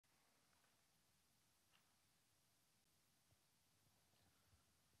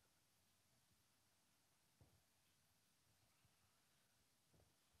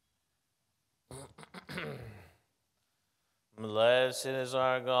Blessed is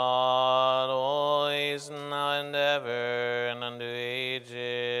our God, always, now and ever, and unto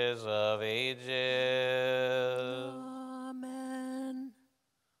ages of ages. Amen.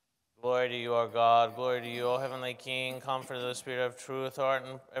 Glory to you, our God. Glory to you, O heavenly King. Comfort of the Spirit of truth, art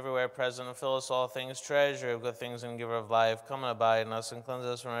and everywhere present, and fill us all things, treasure of good things and giver of life. Come and abide in us and cleanse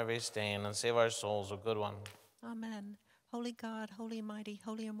us from every stain, and save our souls, O good one. Amen. Holy God, holy mighty,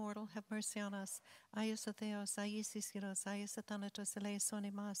 holy immortal, have mercy on us. Ayos o Theos, ayis isiros, ayis athanatos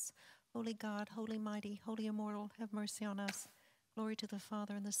eleisonimas. Holy God, holy mighty, holy immortal, have mercy on us. Glory to the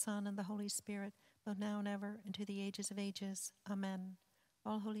Father, and the Son, and the Holy Spirit, both now and ever, and to the ages of ages. Amen.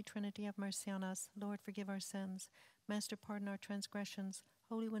 All Holy Trinity, have mercy on us. Lord, forgive our sins. Master, pardon our transgressions.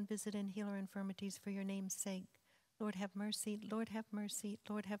 Holy One, visit and heal our infirmities for your name's sake. Lord, have mercy. Lord, have mercy.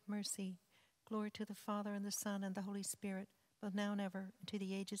 Lord, have mercy. Glory to the Father, and the Son, and the Holy Spirit, both now and ever, and to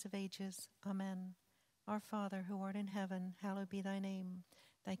the ages of ages. Amen. Our Father, who art in heaven, hallowed be thy name.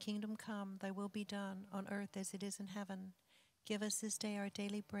 Thy kingdom come, thy will be done, on earth as it is in heaven. Give us this day our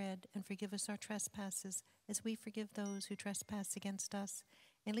daily bread, and forgive us our trespasses, as we forgive those who trespass against us.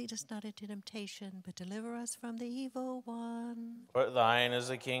 And lead us not into temptation, but deliver us from the evil one. For thine is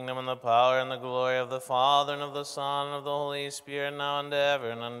the kingdom, and the power, and the glory of the Father, and of the Son, and of the Holy Spirit, now and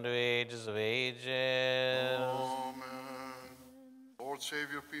ever, and unto ages of ages. Amen. Lord,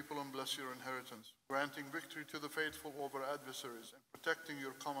 save your people and bless your inheritance, granting victory to the faithful over adversaries, and protecting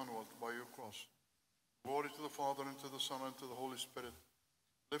your commonwealth by your cross. Glory to the Father, and to the Son, and to the Holy Spirit.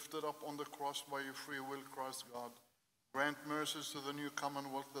 Lifted up on the cross by your free will, Christ God, grant mercies to the new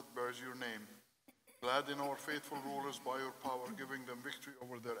commonwealth that bears your name. Gladden our faithful rulers by your power, giving them victory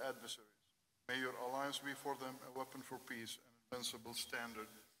over their adversaries. May your alliance be for them a weapon for peace, an invincible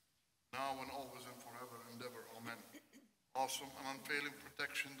standard, now and always and forever and ever. Amen. Awesome and unfailing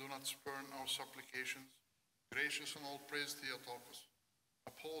protection, do not spurn our supplications. Gracious and all-praised Theotokos,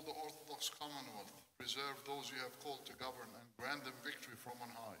 uphold the Orthodox commonwealth, preserve those you have called to govern, and grant them victory from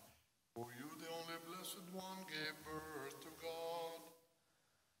on high. For you, the only blessed one, gave birth to God.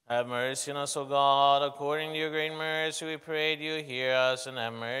 Have mercy on us, O God, according to your great mercy, we pray you, hear us, and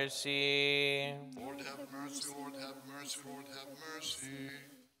have mercy. Lord, have mercy, Lord, have mercy, Lord, have mercy.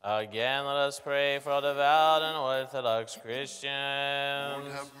 Again, let us pray for all devout and Orthodox Christians.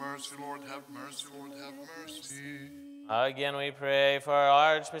 Lord, have mercy, Lord, have mercy, Lord, have mercy. Again, we pray for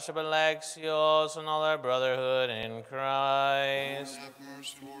our Archbishop Alexios and all our brotherhood in Christ. Lord, have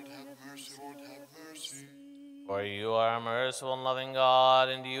mercy, Lord, have mercy, Lord, have mercy. For you are a merciful and loving God,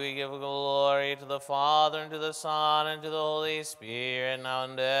 and to you we give glory, to the Father, and to the Son, and to the Holy Spirit, now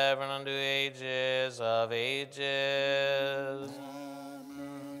and ever, and unto ages of ages.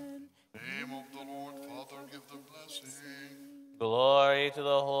 Amen. Name of the Lord, Father, give the blessing. Glory to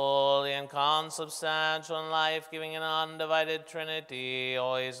the holy and consubstantial and life-giving and undivided Trinity,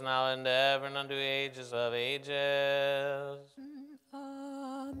 always now and ever, and unto ages of ages.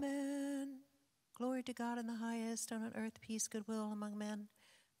 Amen. Glory to God in the highest, and on earth peace, goodwill among men.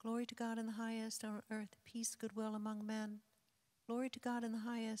 Glory to God in the highest, and on earth peace, goodwill among men. Glory to God in the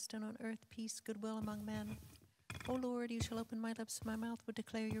highest, and on earth peace, goodwill among men. O Lord, you shall open my lips, my mouth will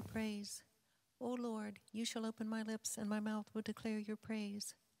declare your praise. O Lord, you shall open my lips, and my mouth will declare your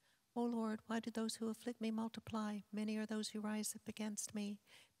praise. O Lord, why do those who afflict me multiply? Many are those who rise up against me.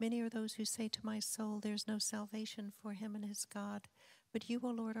 Many are those who say to my soul, there is no salvation for him and his God. But you, O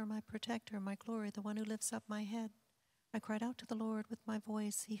Lord, are my protector, my glory, the one who lifts up my head. I cried out to the Lord with my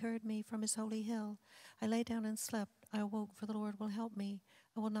voice. He heard me from his holy hill. I lay down and slept. I awoke, for the Lord will help me.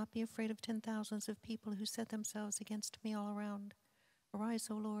 I will not be afraid of 10,000s of people who set themselves against me all around. Arise,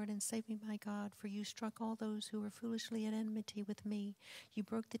 O Lord, and save me, my God, for you struck all those who were foolishly at enmity with me. You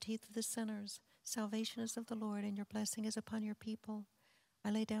broke the teeth of the sinners. Salvation is of the Lord, and your blessing is upon your people.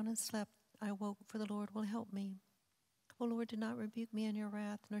 I lay down and slept. I awoke, for the Lord will help me. O Lord, do not rebuke me in your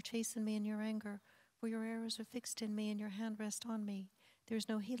wrath, nor chasten me in your anger, for your arrows are fixed in me, and your hand rests on me. There is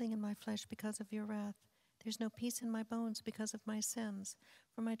no healing in my flesh because of your wrath. There is no peace in my bones because of my sins.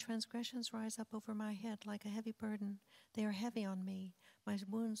 For my transgressions rise up over my head like a heavy burden. They are heavy on me. My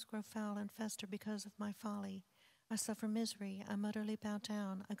wounds grow foul and fester because of my folly. I suffer misery. I'm utterly bowed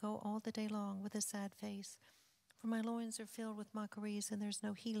down. I go all the day long with a sad face. For my loins are filled with mockeries, and there's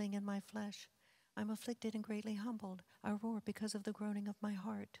no healing in my flesh. I'm afflicted and greatly humbled. I roar because of the groaning of my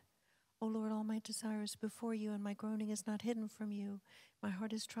heart. O Lord, all my desire is before you, and my groaning is not hidden from you. My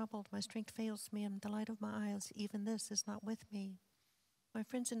heart is troubled, my strength fails me, and the light of my eyes, even this, is not with me. My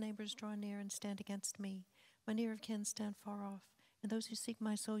friends and neighbors draw near and stand against me. My near of kin stand far off. And those who seek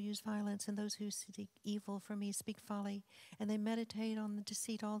my soul use violence, and those who seek evil for me speak folly, and they meditate on the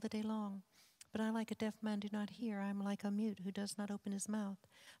deceit all the day long. But I, like a deaf man, do not hear. I am like a mute who does not open his mouth.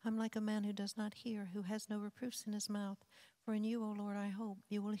 I am like a man who does not hear, who has no reproofs in his mouth. For in you, O Lord, I hope.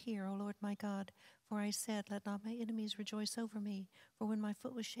 You will hear, O Lord my God. For I said, let not my enemies rejoice over me. For when my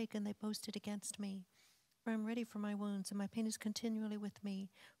foot was shaken, they boasted against me. For I am ready for my wounds, and my pain is continually with me.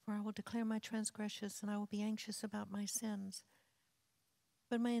 For I will declare my transgressions, and I will be anxious about my sins.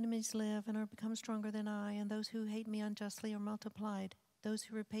 But my enemies live and are become stronger than I, and those who hate me unjustly are multiplied. Those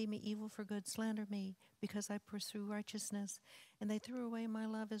who repay me evil for good slander me, because I pursue righteousness, and they threw away my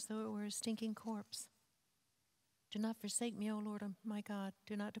love as though it were a stinking corpse. Do not forsake me, O Lord my God.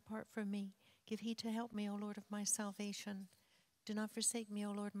 Do not depart from me. Give heed to help me, O Lord of my salvation. Do not forsake me,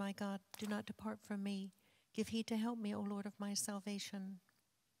 O Lord my God. Do not depart from me. Give heed to help me, O Lord of my salvation.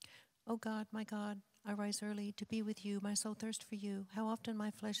 O God, my God, I rise early to be with you. My soul thirsts for you. How often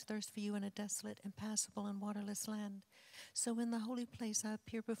my flesh thirsts for you in a desolate, impassable, and waterless land. So in the holy place I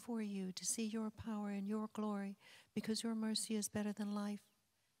appear before you to see your power and your glory, because your mercy is better than life.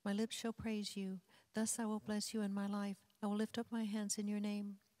 My lips shall praise you. Thus I will bless you in my life. I will lift up my hands in your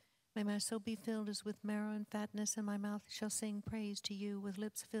name. May my soul be filled as with marrow and fatness, and my mouth shall sing praise to you with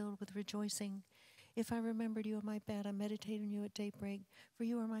lips filled with rejoicing. If I remembered you on my bed, I meditate on you at daybreak, for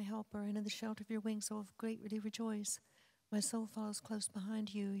you are my helper, and in the shelter of your wings I will greatly rejoice. My soul follows close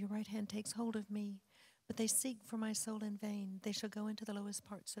behind you. Your right hand takes hold of me. But they seek for my soul in vain. They shall go into the lowest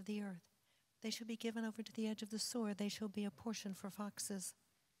parts of the earth. They shall be given over to the edge of the sword. They shall be a portion for foxes.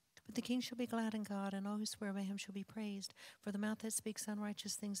 But the king shall be glad in God, and all who swear by him shall be praised. For the mouth that speaks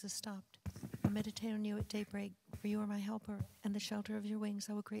unrighteous things is stopped. I meditate on you at daybreak, for you are my helper, and the shelter of your wings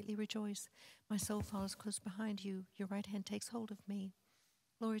I will greatly rejoice. My soul follows close behind you. Your right hand takes hold of me.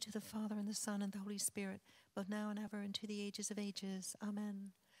 Glory to the Father, and the Son, and the Holy Spirit, both now and ever, and to the ages of ages.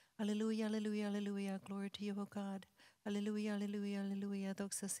 Amen. Alleluia, alleluia, alleluia. Glory to you, O God. Alleluia, alleluia, alleluia.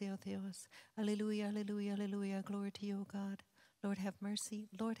 Doxa seo Theos. Alleluia, alleluia, alleluia. Glory to you, O God. Lord, have mercy.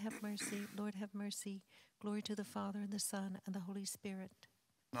 Lord, have mercy. Lord, have mercy. Glory to the Father, and the Son, and the Holy Spirit.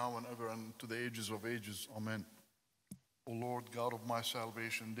 Now and ever, and to the ages of ages. Amen. O Lord, God of my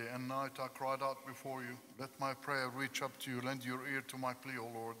salvation, day and night I cried out before you. Let my prayer reach up to you. Lend your ear to my plea, O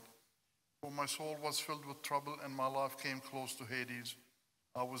Lord. For my soul was filled with trouble, and my life came close to Hades.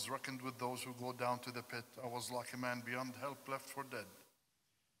 I was reckoned with those who go down to the pit. I was like a man beyond help, left for dead.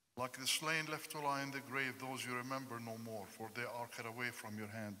 Like the slain left to lie in the grave, those you remember no more, for they are cut away from your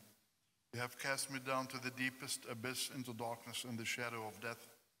hand. You have cast me down to the deepest abyss, into darkness and the shadow of death.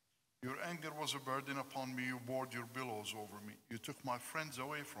 Your anger was a burden upon me. You poured your billows over me. You took my friends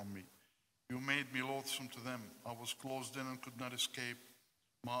away from me. You made me loathsome to them. I was closed in and could not escape.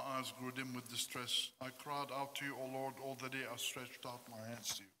 My eyes grew dim with distress. I cried out to you, O Lord, all the day I stretched out my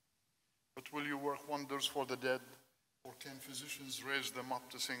hands to you. But will you work wonders for the dead? Or can physicians raise them up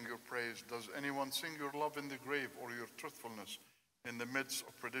to sing your praise? Does anyone sing your love in the grave, or your truthfulness in the midst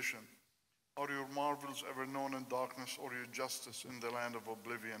of perdition? Are your marvels ever known in darkness, or your justice in the land of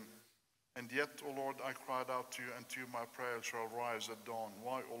oblivion? And yet, O Lord, I cried out to you, and to you my prayer shall rise at dawn.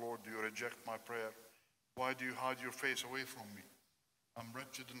 Why, O Lord, do you reject my prayer? Why do you hide your face away from me? I'm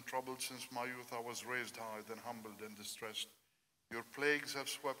wretched and troubled. Since my youth I was raised high, then humbled and distressed. Your plagues have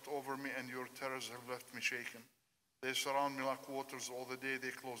swept over me, and your terrors have left me shaken. They surround me like waters all the day.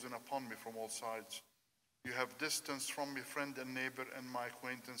 They close in upon me from all sides. You have distanced from me friend and neighbor, and my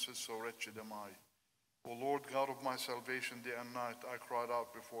acquaintances, so wretched am I. O Lord, God of my salvation, day and night I cried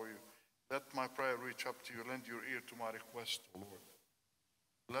out before you. Let my prayer reach up to you. Lend your ear to my request, O Lord.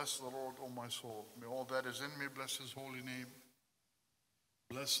 Bless the Lord, O my soul. May all that is in me bless his holy name.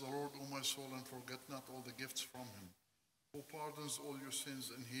 Bless the Lord, O my soul, and forget not all the gifts from him, who pardons all your sins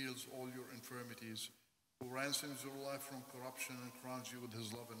and heals all your infirmities, who ransoms your life from corruption and crowns you with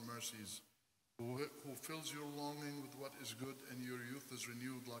his love and mercies, who fills your longing with what is good, and your youth is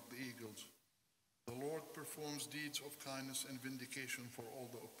renewed like the eagles. The Lord performs deeds of kindness and vindication for all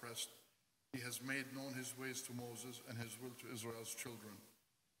the oppressed. He has made known his ways to Moses, and his will to Israel's children.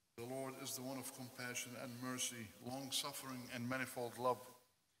 The Lord is the one of compassion and mercy, long-suffering and manifold love.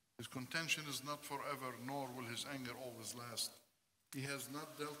 His contention is not forever, nor will his anger always last. He has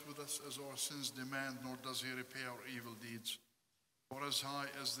not dealt with us as our sins demand, nor does he repay our evil deeds. For as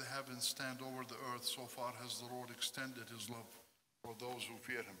high as the heavens stand over the earth, so far has the Lord extended his love for those who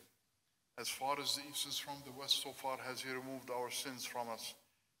fear him. As far as the east is from the west, so far has he removed our sins from us.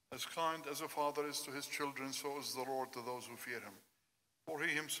 As kind as a father is to his children, so is the Lord to those who fear him. For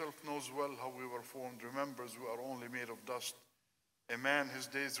he himself knows well how we were formed, remembers we are only made of dust. A man, his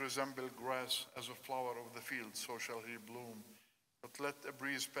days resemble grass, as a flower of the field, so shall he bloom. But let a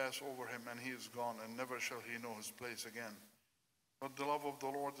breeze pass over him, and he is gone, and never shall he know his place again. But the love of the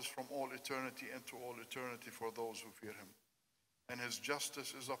Lord is from all eternity and to all eternity for those who fear him. And his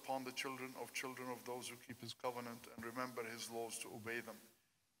justice is upon the children of those who keep his covenant and remember his laws to obey them.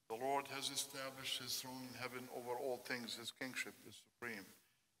 The Lord has established his throne in heaven over all things. His kingship is supreme.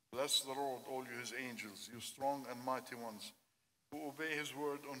 Bless the Lord, all you his angels, you strong and mighty ones, who obey his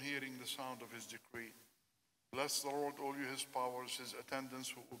word on hearing the sound of his decree. Bless the Lord, all you his powers, his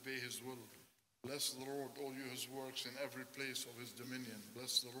attendants who obey his will. Bless the Lord, all you his works in every place of his dominion.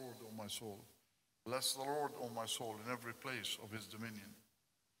 Bless the Lord, O my soul. Bless the Lord, O my soul, in every place of his dominion.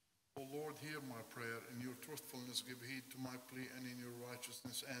 O Lord, hear my prayer. In your truthfulness give heed to my plea, and in your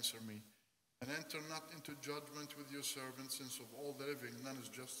righteousness answer me. And enter not into judgment with your servant, since of all the living none is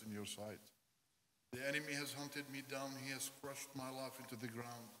just in your sight. The enemy has hunted me down. He has crushed my life into the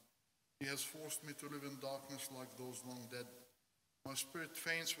ground. He has forced me to live in darkness like those long dead. My spirit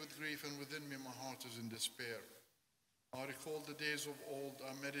faints with grief, and within me my heart is in despair. I recall the days of old.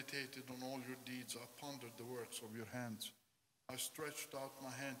 I meditated on all your deeds. I pondered the works of your hands. I stretched out my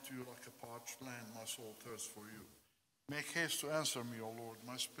hand to you like a parched land. My soul thirsts for you. Make haste to answer me, O Lord.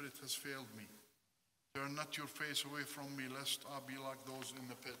 My spirit has failed me. Turn not your face away from me, lest I be like those in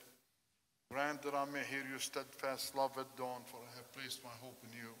the pit. Grant that I may hear your steadfast love at dawn, for I have placed my hope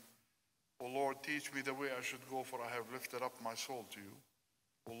in you. O Lord, teach me the way I should go, for I have lifted up my soul to you.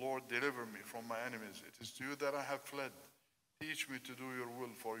 O Lord, deliver me from my enemies. It is to you that I have fled. Teach me to do your will,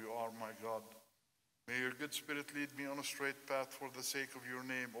 for you are my God. May your good spirit lead me on a straight path for the sake of your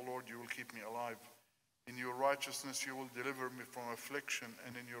name. O Lord, you will keep me alive. In your righteousness you will deliver me from affliction,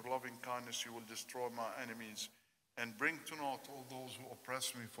 and in your loving kindness you will destroy my enemies, and bring to naught all those who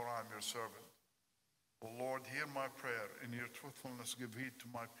oppress me, for I am your servant. O Lord, hear my prayer. In your truthfulness give heed to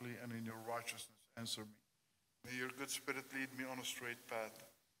my plea, and in your righteousness answer me. May your good spirit lead me on a straight path.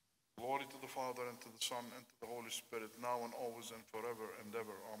 Glory to the Father, and to the Son, and to the Holy Spirit, now and always, and forever and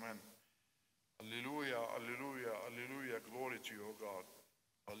ever. Amen. Alleluia, alleluia, alleluia. Glory to you, O God.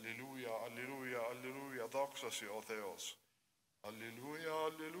 Alleluia, alleluia, alleluia. Doxa si, O Theos. Alleluia,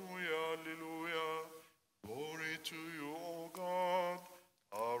 alleluia, alleluia. Glory to you, O God.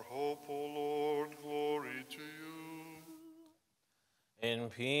 Our hope, O Lord, glory to you. In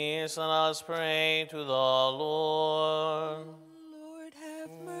peace let us pray to the Lord. Lord, have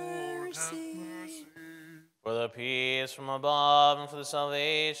Lord, mercy. have mercy. For the peace from above and for the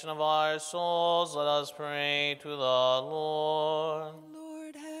salvation of our souls, let us pray to the Lord.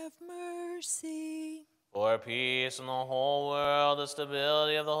 Lord, have mercy. For peace in the whole world, the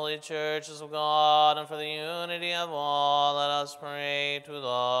stability of the holy churches of God, and for the unity of all, let us pray to the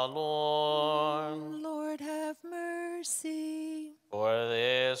Lord. Lord, have mercy. For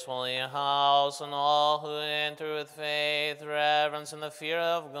this holy house and all who enter with faith, reverence, and the fear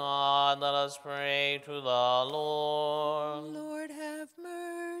of God, let us pray to the Lord. Lord, have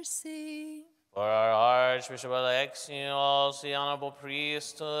mercy. For our Archbishop Alexios, the honorable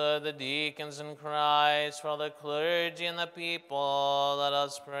priesthood, the deacons in Christ, for all the clergy and the people, let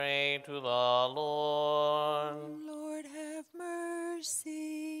us pray to the Lord. Lord, have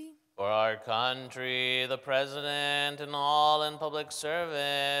mercy. For our country, the president, and all in public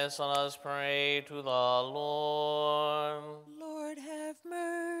service, let us pray to the Lord. Lord, have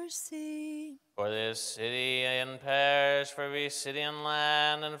mercy. For this city and parish, for every city and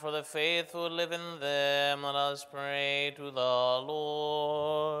land, and for the faithful who live in them, let us pray to the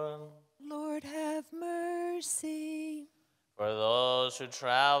Lord. Lord, have mercy. For those who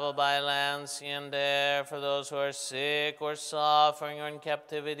travel by land, sea, and air, for those who are sick or suffering or in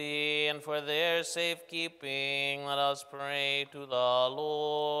captivity, and for their safekeeping, let us pray to the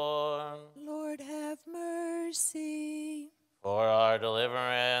Lord. Lord, have mercy. For our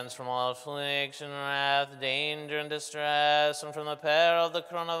deliverance from all affliction, wrath, danger, and distress, and from the peril of the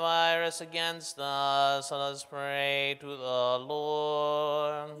coronavirus against us, let us pray to the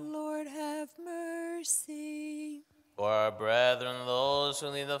Lord. Lord, have mercy. For our brethren, those who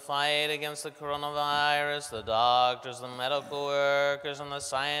lead the fight against the coronavirus, the doctors, the medical workers, and the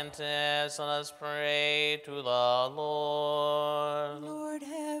scientists, let us pray to the Lord. Lord,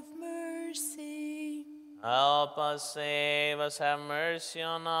 have mercy. Help us, save us, have mercy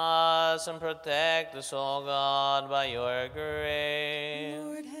on us, and protect us, O God, by your grace.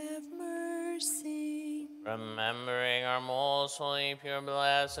 Lord, have mercy. Remembering our most holy, pure,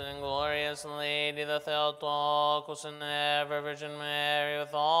 blessed, and glorious Lady, the Theotokos, and ever Virgin Mary,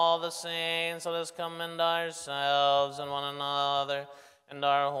 with all the saints, let us commend ourselves and one another, and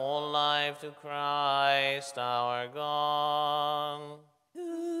our whole life to Christ our God. To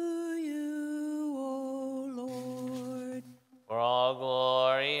you, O Lord. For all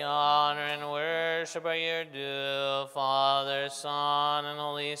glory, honor, and worship worship are your due, Father, Son, and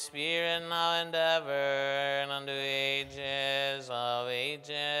Holy Spirit, now and ever, and unto ages of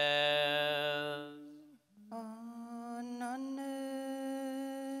ages. Amen.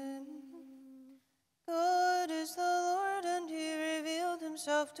 God is the Lord, and he revealed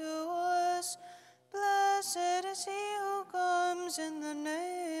himself to us. Blessed is he who comes in the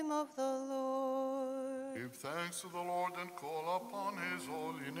name of the Lord. Give thanks to the Lord and call upon his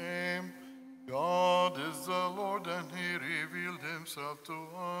holy name. God is the Lord, and he revealed himself to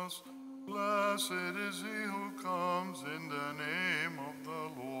us. Blessed is he who comes in the name of the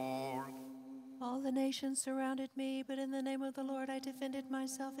Lord. All the nations surrounded me, but in the name of the Lord I defended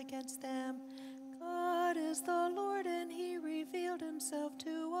myself against them. God is the Lord, and he revealed himself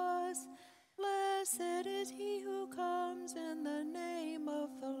to us. Blessed is he who comes in the name of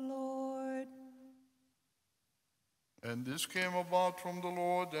the Lord. And this came about from the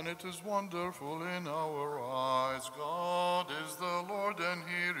Lord, and it is wonderful in our eyes. God is the Lord, and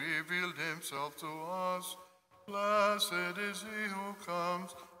he revealed himself to us. Blessed is he who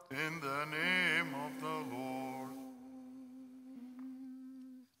comes in the name of the Lord.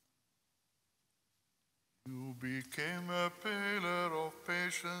 You became a pillar of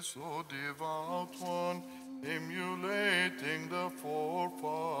patience, O devout one, emulating the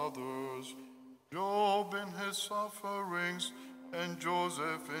forefathers. Job in his sufferings, and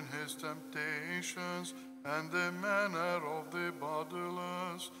Joseph in his temptations, and the manner of the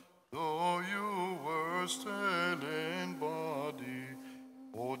bodiless, though you were still in body.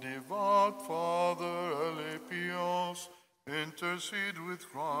 O devout Father Alypius, intercede with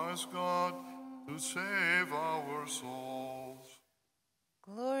Christ God to save our souls.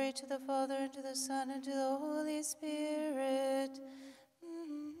 Glory to the Father, and to the Son, and to the Holy Spirit.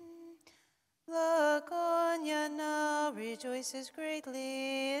 Laconia now rejoices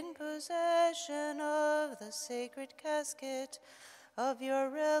greatly in possession of the sacred casket of your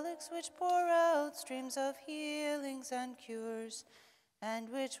relics, which pour out streams of healings and cures, and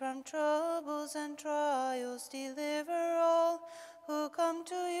which from troubles and trials deliver all who come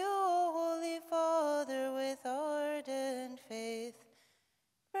to you, O Holy Father, with ardent faith.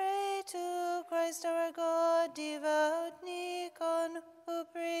 Pray to Christ our God, devout Nikon, who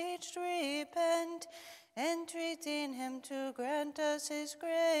preached, repent, entreating him to grant us his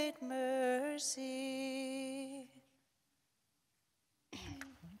great mercy.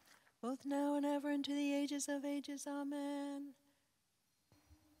 Both now and ever, and to the ages of ages. Amen.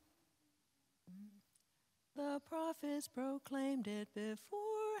 The prophets proclaimed it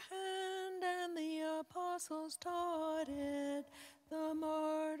beforehand, and the apostles taught it. The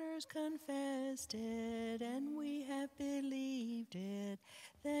martyrs confessed it, and we have believed it,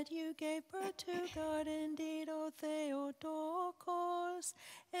 that you gave birth to God indeed, O Theotokos,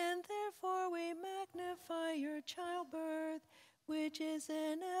 and therefore we magnify your childbirth, which is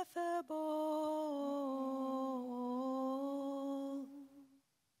ineffable.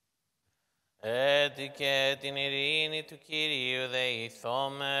 Έτσι και την ειρήνη του Κυρίου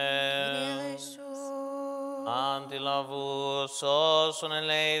δεηθώμεν. Αντιλαβούς όσων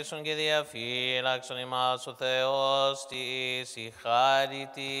ελέησον και διαφύλαξον ημάς ο Θεός της η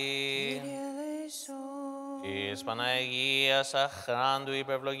χάριτη. Της Παναγίας αχράντου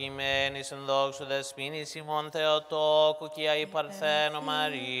υπευλογημένης εν δόξου δεσποίνης ημών Θεοτόκου και αη Παρθένο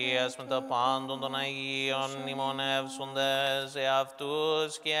Μαρίας με τα πάντων των Αγίων μνημονεύσοντες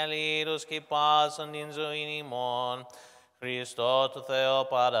εαυτούς και αλλήλους και πάσαν την ζωήν ημών. Χριστό του Θεό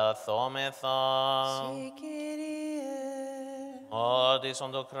παραθόμεθα. Ότι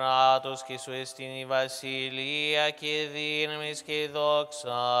στον το κράτος και σου εστίν η βασιλεία και η δύναμις και η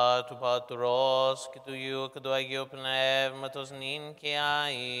δόξα του Πατρός και του Υιού και του Αγίου Πνεύματος νυν και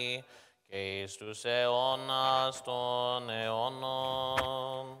αεί και εις τους αιώνας των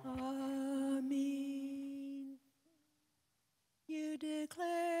αιώνων. Amen. You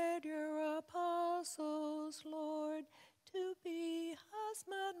declared your apostles, Lord, to be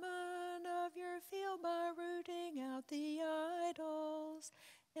husbandmen of your field by rooting out the idols,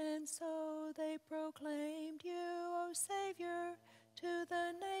 and so they proclaimed you, O Savior, to the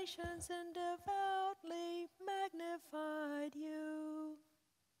nations and devoutly magnified you.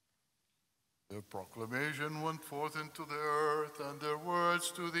 Their proclamation went forth into the earth, and their words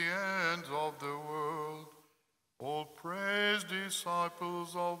to the ends of the world. All praise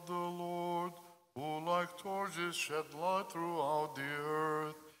disciples of the Lord, who like torches shed light throughout the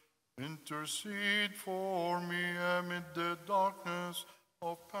earth. Intercede for me amid the darkness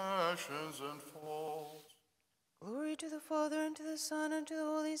of passions and faults. Glory to the Father, and to the Son, and to the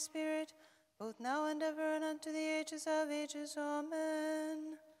Holy Spirit, both now and ever, and unto the ages of ages. Amen.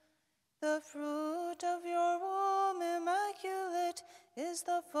 The fruit of your womb, immaculate, is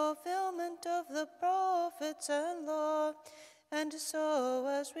the fulfillment of the prophets and law. And so,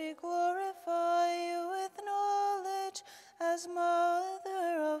 as we glorify you with knowledge as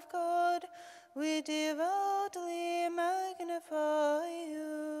Mother of God, we devoutly magnify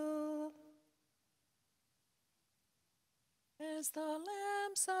you. As the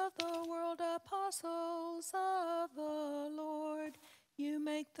lamps of the world, apostles of the Lord, you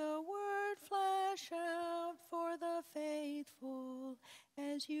make the word flash out for the faithful,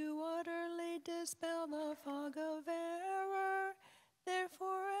 as you utterly dispel the fog of error.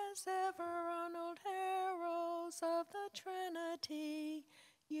 Therefore, as ever honored heralds of the Trinity,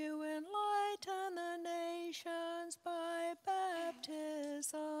 you enlighten the nations by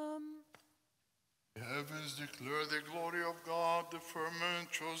baptism. The heavens declare the glory of God, the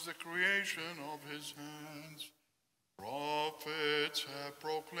firmament shows the creation of his hands. Prophets have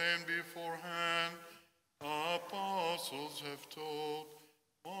proclaimed beforehand, apostles have told,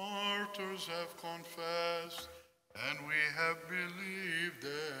 martyrs have confessed, and we have believed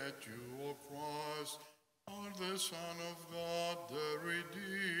that you, O Christ, are the Son of God, the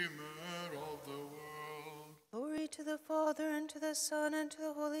Redeemer of the world. Glory to the Father, and to the Son, and to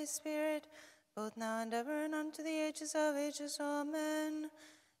the Holy Spirit, both now and ever, and unto the ages of ages. Amen.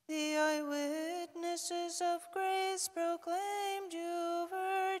 The eyewitnesses of grace proclaimed you,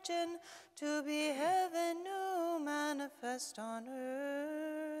 Virgin, to be heaven new manifest on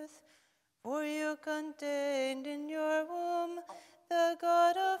earth. For you contained in your womb the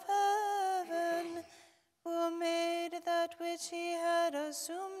God of heaven, who made that which he had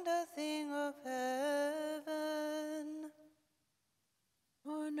assumed a thing of heaven.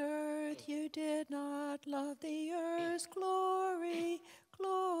 On earth you did not love the earth's glory,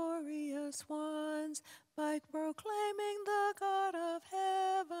 glorious ones, by proclaiming the God of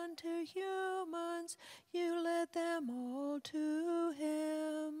heaven to humans, you led them all to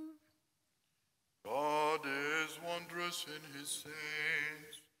him. God is wondrous in his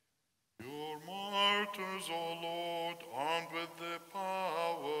saints. Your martyrs, O Lord, armed with the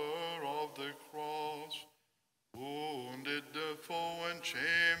power of the cross, wounded the foe and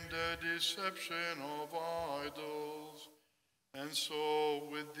shamed the deception of idols. And so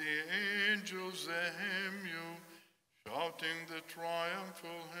with the angels they hymn you, shouting the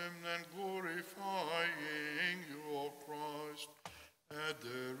triumphal hymn and glorifying you, O Christ. At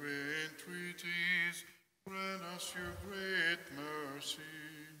their entreaties, grant us your great mercy.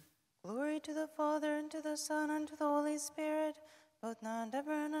 Glory to the Father, and to the Son, and to the Holy Spirit, both now and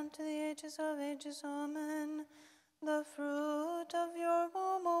ever, and unto the ages of ages. Amen. The fruit of your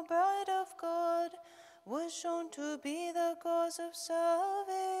womb, O bride of God, was shown to be the cause of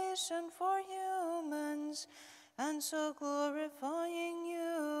salvation for humans, and so glorifying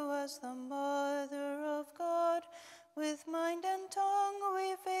you as the Mother of God, with mind and tongue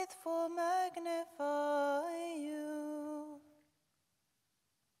we faithful magnify you.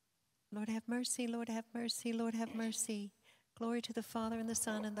 Lord have mercy, Lord have mercy, Lord have mercy. Glory to the Father, and the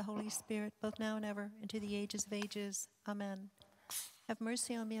Son, and the Holy Spirit, both now and ever, and to the ages of ages. Amen. Have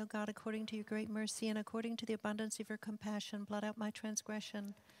mercy on me, O God, according to your great mercy, and according to the abundance of your compassion. Blot out my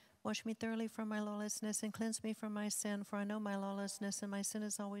transgression. Wash me thoroughly from my lawlessness, and cleanse me from my sin, for I know my lawlessness, and my sin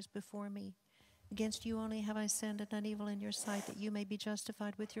is always before me. Against you only have I sinned and done evil in your sight, that you may be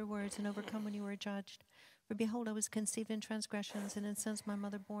justified with your words and overcome when you are judged. For behold, I was conceived in transgressions, and in sins my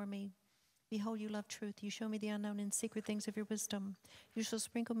mother bore me. Behold, you love truth. You show me the unknown and secret things of your wisdom. You shall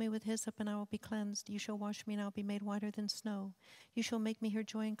sprinkle me with hyssop, and I will be cleansed. You shall wash me, and I will be made whiter than snow. You shall make me hear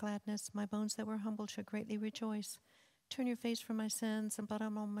joy and gladness. My bones that were humbled shall greatly rejoice. Turn your face from my sins, and blot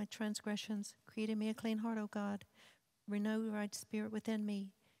out all my transgressions. Create in me a clean heart, O God. Renew your right spirit within me.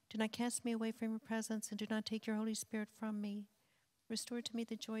 Do not cast me away from your presence, and do not take your Holy Spirit from me. Restore to me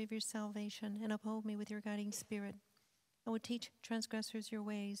the joy of your salvation, and uphold me with your guiding spirit. I will teach transgressors your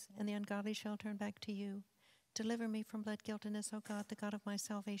ways, and the ungodly shall turn back to you. Deliver me from blood guiltiness, O God, the God of my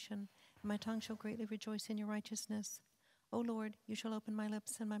salvation, and my tongue shall greatly rejoice in your righteousness. O Lord, you shall open my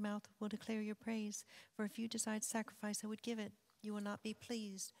lips, and my mouth will declare your praise. For if you desired sacrifice, I would give it. You will not be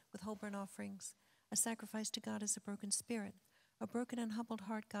pleased with whole burnt offerings. A sacrifice to God is a broken spirit. A broken and humbled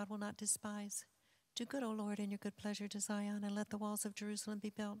heart God will not despise. Do good, O Lord, in your good pleasure to Zion, and let the walls of Jerusalem be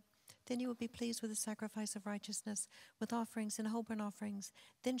built. Then you will be pleased with the sacrifice of righteousness, with offerings and whole burnt offerings.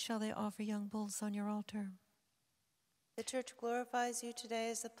 Then shall they offer young bulls on your altar. The Church glorifies you today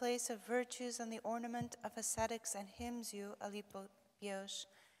as the place of virtues and the ornament of ascetics, and hymns you, Alypius.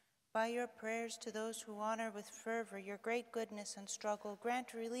 By your prayers to those who honor with fervor your great goodness and struggle,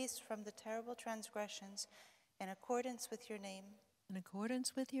 grant release from the terrible transgressions in accordance with your name. in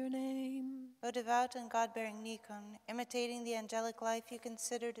accordance with your name. O devout and God-bearing Nikon, imitating the angelic life, you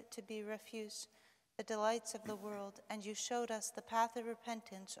considered it to be refuse, the delights of the world, and you showed us the path of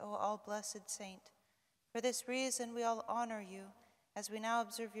repentance, O all-blessed saint. For this reason we all honor you, as we now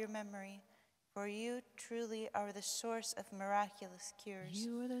observe your memory, for you truly are the source of miraculous cures.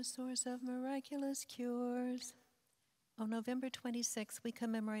 You are the source of miraculous cures. On November 26th, we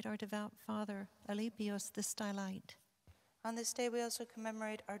commemorate our devout father, Alypius the Stylite. On this day we also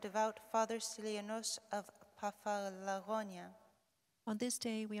commemorate our devout Father Stylianos of Paphlagonia. On this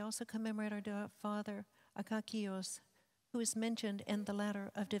day, we also commemorate our devout father, Akakios, who is mentioned in the ladder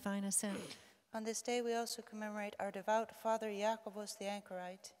of divine ascent. On this day we also commemorate our devout Father Iacobos the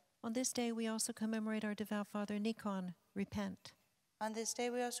Anchorite. On this day, we also commemorate our devout father, Nikon, repent. On this day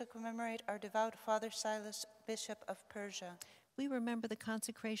we also commemorate our devout Father Silas, Bishop of Persia. We remember the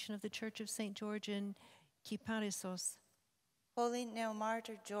consecration of the Church of St. George in Kyparissos. Holy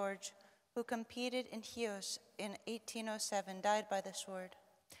Neomartyr George, who competed in Chios in 1807, died by the sword.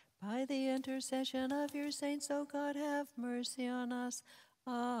 By the intercession of your saints, O God, have mercy on us.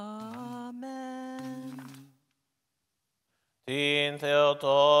 Amen. Tin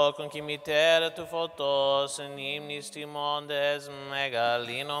Theotokon cimitera tu photos in hymnis timondes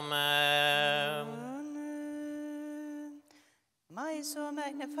megalinomen. Amen. My soul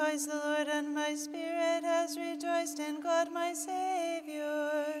magnifies the Lord, and my spirit has rejoiced in God my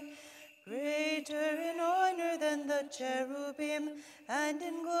Savior. Greater in honor than the cherubim, and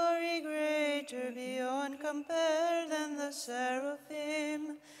in glory greater beyond compare than the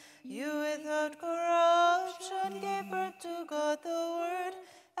seraphim. You without corruption gave birth to God the Word,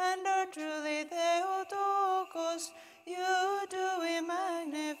 and are truly Theotokos, you do we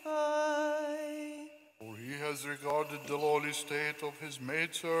magnify. For he has regarded the lowly state of his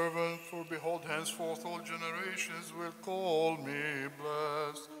maidservant, for behold, henceforth all generations will call me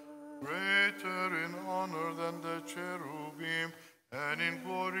blessed. Greater in honor than the cherubim, and in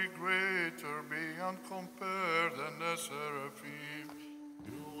glory greater beyond compare than the seraphim.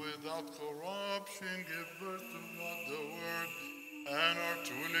 You without corruption give birth to God the Word, and are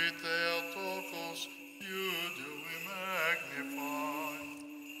truly Theotokos, you do we magnify.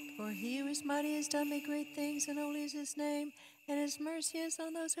 For he who is mighty has done me great things, and holy is his name, and his mercy is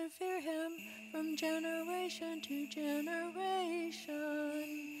on those who fear him from generation to generation.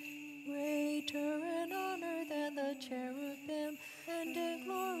 Greater in honor than the cherubim, and in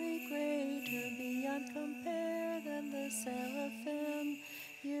glory greater beyond compare than the seraphim.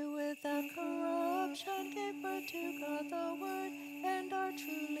 You without corruption gave birth to God the Word, and are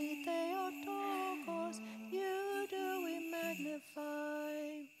truly Theotokos, you do we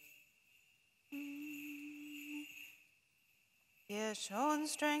magnify. He has shown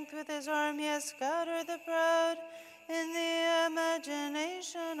strength with his arm, he has scattered the proud in the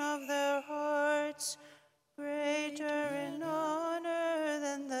imagination of their hearts. Greater in honor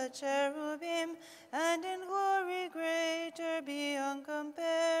than the cherubim, and in glory greater beyond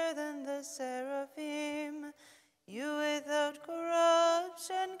compare than the seraphim. You without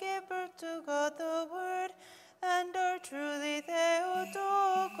corruption gave birth to God the Word, and are truly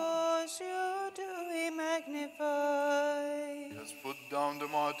Theotokos, you do we magnify. He has put down the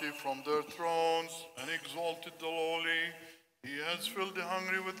mighty from their thrones, and exalted the lowly. He has filled the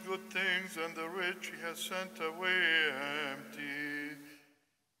hungry with good things, and the rich he has sent away empty.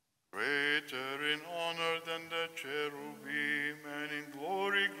 Greater in honor than the cherubim, and in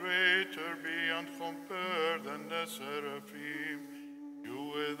glory greater beyond compare than the seraphim.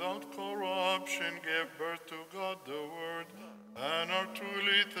 You without corruption gave birth to God the Word, and are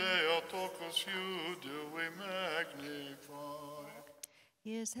truly Theotokos, you do we magnify.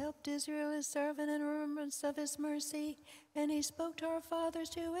 He has helped Israel, his servant, in remembrance of his mercy, and he spoke to our fathers,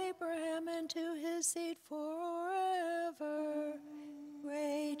 to Abraham, and to his seed forever.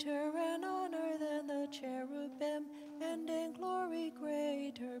 Greater in honor than the cherubim, and in glory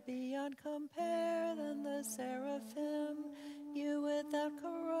greater beyond compare than the seraphim. You without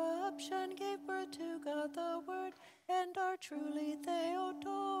corruption gave birth to God the Word, and are truly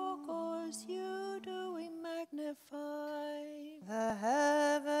Theotokos, you do we magnify. The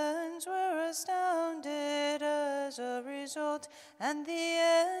heavens were astounded as a result, and the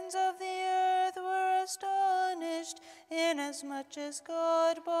ends of the earth were astonished, inasmuch as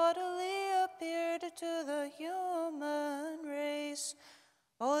God bodily appeared to the human race.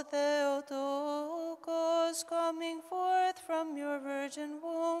 O Theotokos, coming forth from your virgin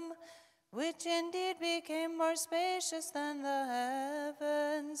womb, which indeed became more spacious than the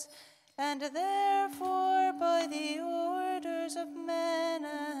heavens, and therefore by the orders of men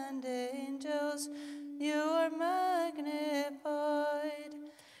and angels you are magnified.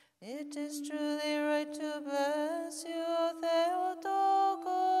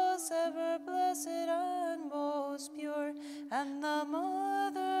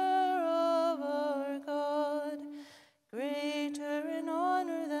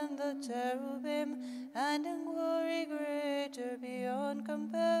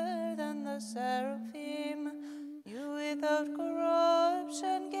 compare than the seraphim. You without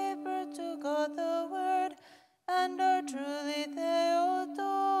corruption gave birth to God the Word, and are truly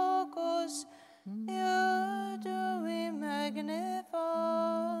Theotokos. You do we magnify.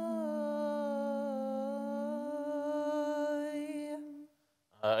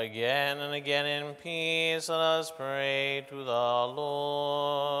 Again and again in peace, let us pray to the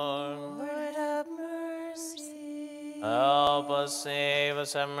Lord. Lord, have mercy. Help us, save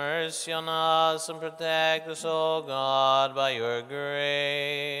us, have mercy on us, and protect us, O God, by your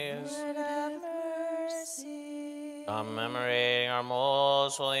grace. Lord, have mercy. Commemorating our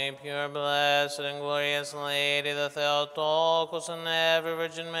most holy, pure, blessed, and glorious Lady, the Theotokos, and every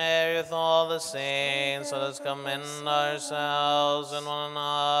Virgin Mary, with all the saints, let us commend ourselves and one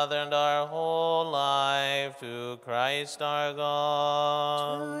another and our whole life to Christ our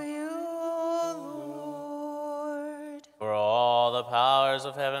God. To you, O Lord. For all the powers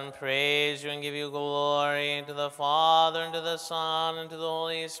of heaven praise you and give you glory, to the Father, and to the Son, and to the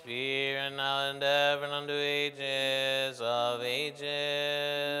Holy Spirit, now and ever, and unto ages of ages.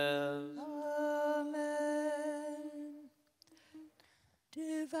 Amen.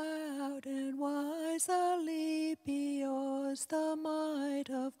 Devout and wise Alypius, the might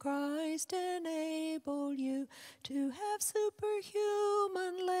of Christ enable you to have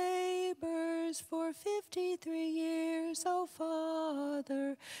superhuman labors for 53 years, O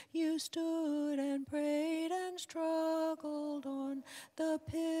Father. You stood and prayed and struggled on the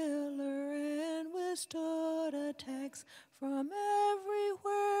pillar and withstood attacks from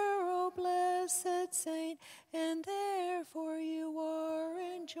everywhere, O blessed saint, and therefore you are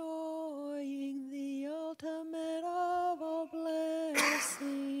enjoying the ultimate of all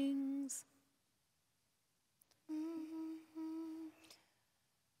blessings.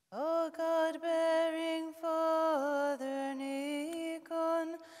 O God-bearing Father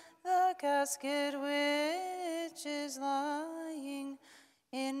Nikon, the casket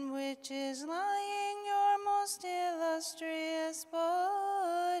in which is lying your most illustrious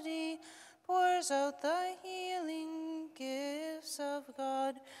body, pours out the healing gifts of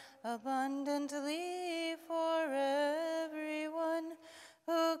God abundantly for everyone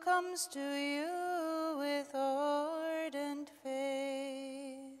who comes to you with ardent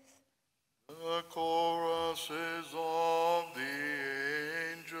faith. The choruses of the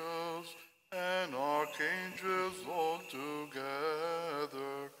angels and archangels all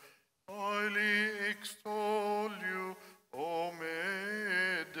together highly extol you, O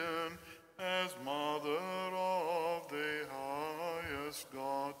maiden, as mother of the highest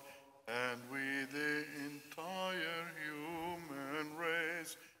God, and we the entire human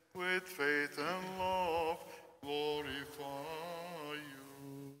race with faith and love glorify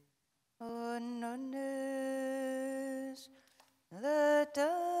you. O nones, let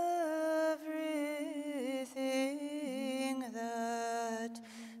everything that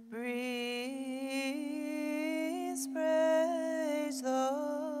breathes praise the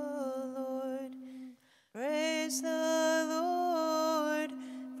Lord. Praise the Lord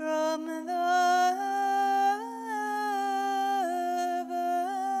from the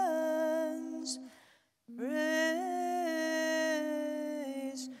heavens. Praise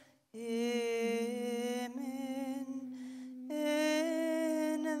Him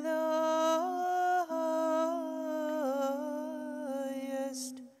in the highest.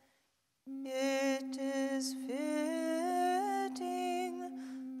 It is fitting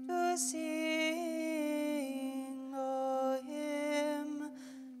to sing a hymn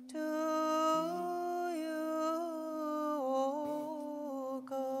to you, O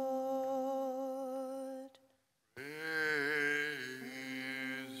God. Praise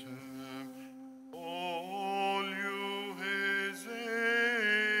Him, all you His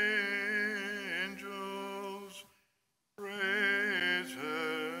angels. Praise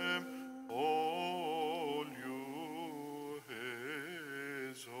Him, all you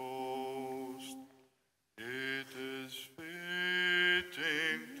His host. It is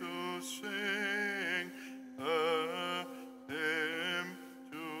fitting to sing a hymn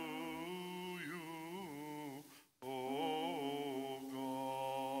to you, O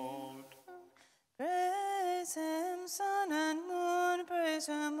God. Praise Him, sun and moon. Praise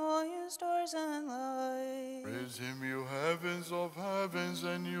Him, all you stars and light. Praise Him, you heavens of heavens,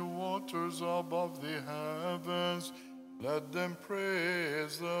 and you waters above the heavens. Let them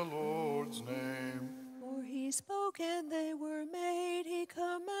praise the Lord's name. For he spoke and they were made, he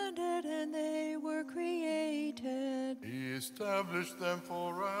commanded and they were created. He established them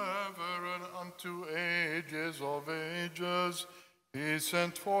forever and unto ages of ages. He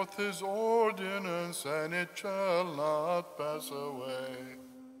sent forth his ordinance, and it shall not pass away.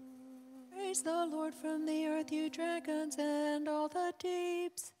 Praise the Lord from the earth, you dragons and all the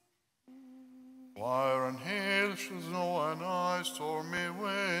deeps. Fire and hail, snow and ice, stormy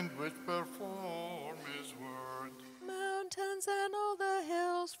wind, which perform his word. Mountains and all the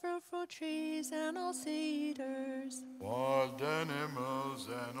hills, fruitful trees and all cedars. Wild animals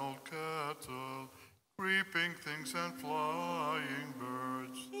and all cattle, creeping things and flying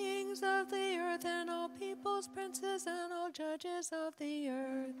birds. Kings of the earth and all peoples, princes and all judges of the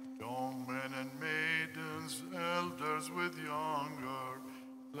earth. Young men and maidens, elders with younger,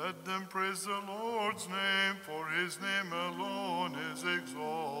 let them praise the Lord's name, for his name alone is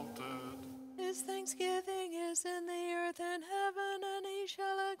exalted. His thanksgiving is in the earth and heaven, and he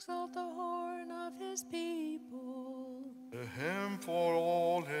shall exalt the horn of his people. A hymn for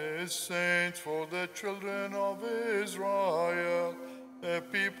all his saints, for the children of Israel, a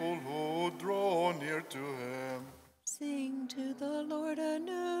people who draw near to him. Sing to the Lord a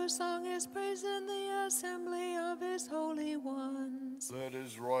new song, his praise in the assembly of his holy ones. Let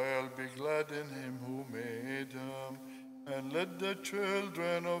Israel be glad in him who made him, and let the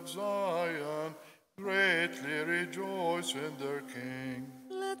children of Zion greatly rejoice in their King.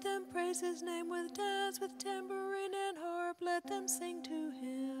 Let them praise his name with dance, with tambourine and harp. Let them sing to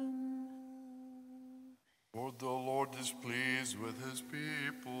him. For the Lord is pleased with his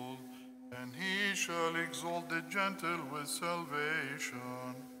people, and he shall exalt the gentle with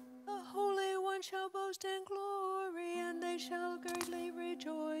salvation. The Holy One shall boast in glory, and they shall greatly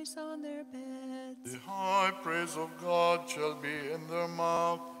rejoice on their beds. The high praise of God shall be in their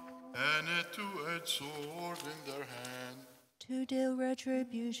mouth, and a two-edged sword in their hand. To deal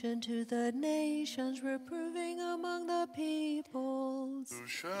retribution to the nations, reproving among the peoples. To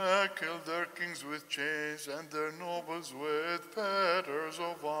shackle their kings with chains, and their nobles with fetters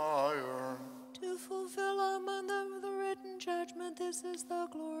of iron. To fulfill among them the written judgment, this is the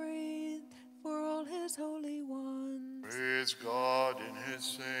glory for all his holy ones. Praise God in his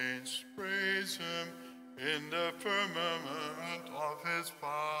saints, praise him in the firmament of his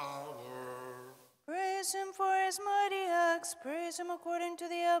power. Praise him for his mighty acts, praise him according to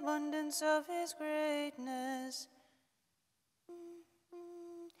the abundance of his greatness.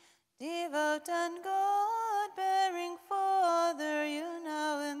 Devout and God-bearing Father, you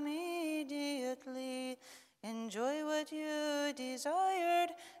now immediately enjoy what you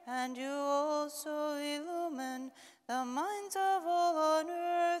desired, and you also illumine the minds of all on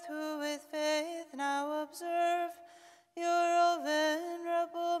earth who with faith now observe your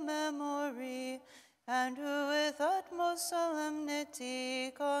venerable memory, and who with utmost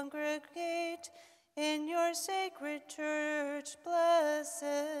solemnity congregate in your sacred church,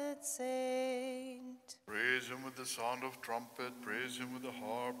 blessed saint. Praise him with the sound of trumpet, praise him with the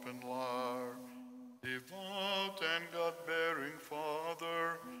harp and lyre. Devout and God-bearing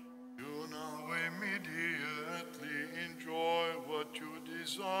Father, you now immediately enjoy what you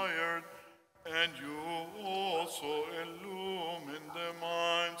desired, and you also illumine the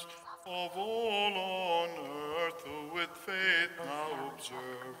minds of all on earth who with faith now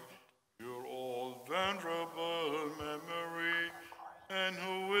observe your all venerable memory, and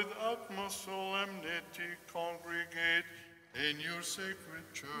who with utmost solemnity congregate in your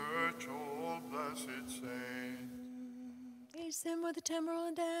sacred church, all blessed saints. Praise him with the timbrel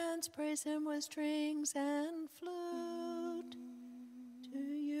and dance, praise him with strings and flute. To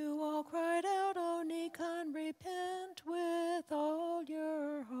you all cried out, O Nikon, repent with all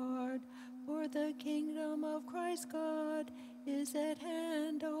your heart, for the kingdom of Christ God is at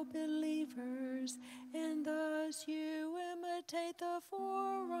hand, O believers, and thus you imitate the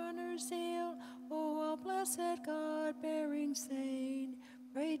forerunner's zeal, O all blessed God-bearing saint.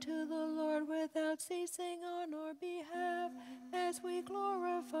 Pray to the Lord without ceasing on our behalf, as we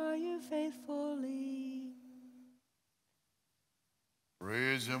glorify you faithfully.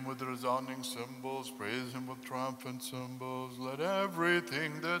 Praise him with resounding cymbals, praise him with triumphant cymbals. Let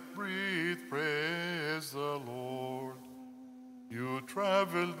everything that breathe praise the Lord. You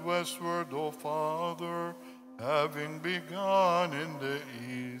traveled westward, O Father, having begun in the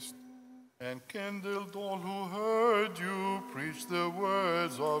east, and kindled all who heard you preach the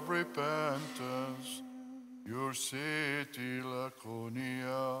words of repentance. Your city,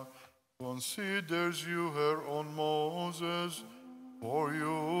 Laconia, considers you her own Moses, for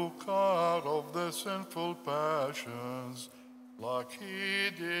you cut off the sinful passions, like he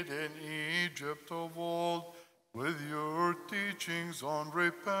did in Egypt of old, with your teachings on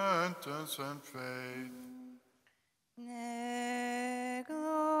repentance and faith.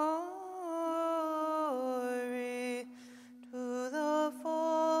 Glory to the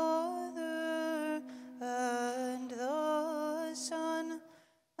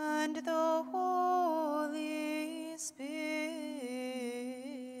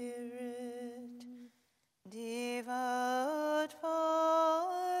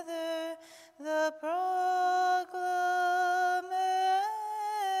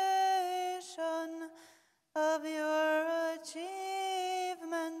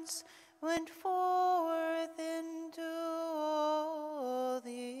once went forth into all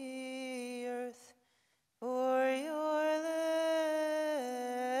the earth. For your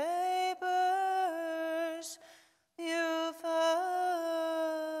labors you found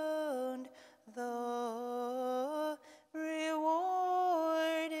the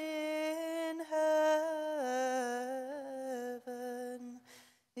reward in heaven.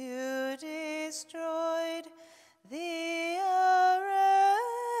 You destroyed the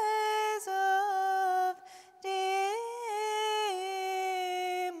arrays of demons,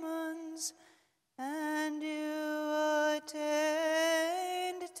 and you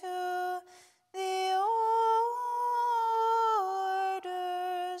attained to the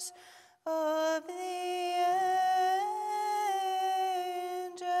orders of the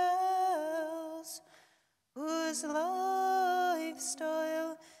angels, whose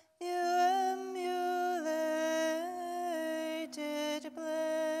lifestyle you emulated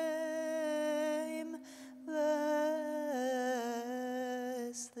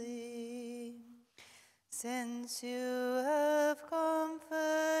blamelessly. Since you have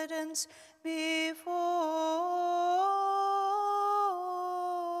confidence before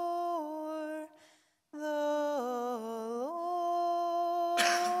the Lord,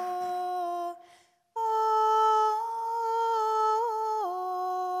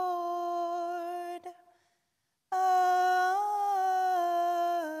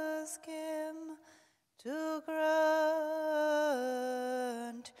 ask him to grant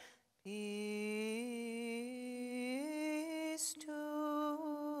peace to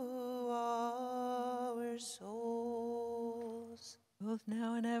our souls. Both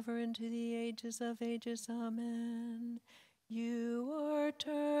now and ever into the ages of ages. Amen. You are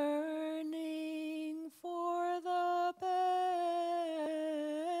turning for the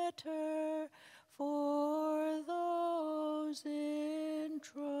better for those in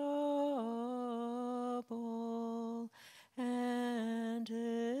trouble, and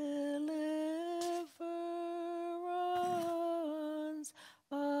deliverance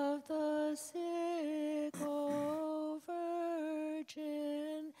of the sick, O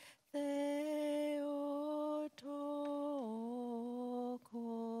Virgin Theotokos.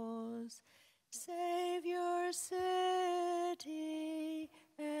 Save your city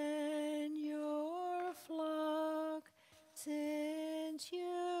and your flock, since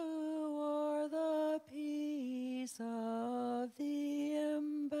you are the peace of the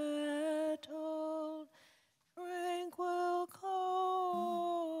embattled, tranquil calm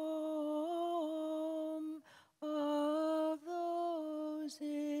of those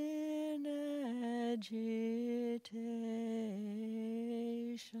in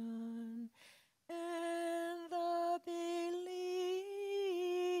agitation, and the believer's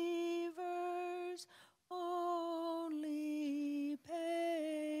only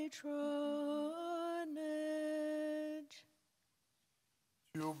patronage.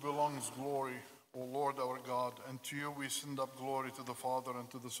 To you belongs glory, O Lord our God, and to you we send up glory to the Father, and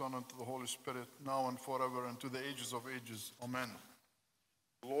to the Son, and to the Holy Spirit, now and forever, and to the ages of ages. Amen.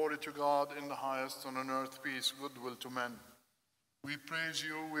 Glory to God in the highest, and on earth peace, goodwill to men. We praise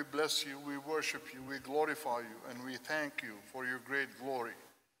you, we bless you, we worship you, we glorify you, and we thank you for your great glory.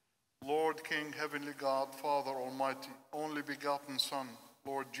 Lord, King, Heavenly God, Father Almighty, only begotten Son,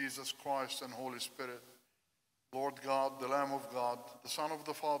 Lord Jesus Christ and Holy Spirit, Lord God, the Lamb of God, the Son of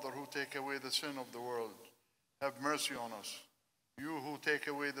the Father, who take away the sin of the world, have mercy on us. You who take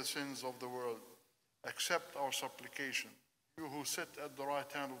away the sins of the world, accept our supplication. You who sit at the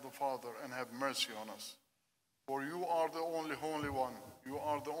right hand of the Father, and have mercy on us. For you are the only Holy One. You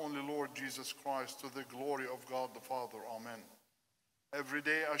are the only Lord Jesus Christ, to the glory of God the Father. Amen. Every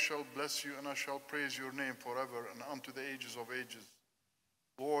day I shall bless you, and I shall praise your name forever and unto the ages of ages.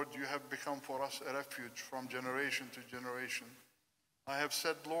 Lord, you have become for us a refuge from generation to generation. I have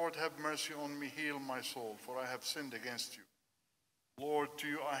said, Lord, have mercy on me, heal my soul, for I have sinned against you. Lord, to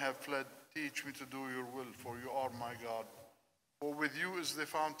you I have fled. Teach me to do your will, for you are my God. For with you is the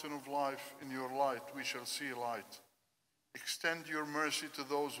fountain of life. In your light we shall see light. Extend your mercy to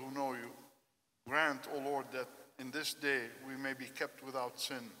those who know you. Grant, O Lord, that in this day we may be kept without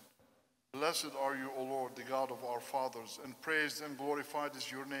sin. Blessed are you, O Lord, the God of our fathers, and praised and glorified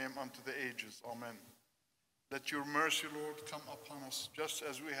is your name unto the ages. Amen. Let your mercy, Lord, come upon us, just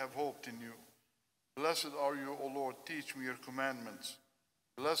as we have hoped in you. Blessed are you, O Lord, teach me your commandments.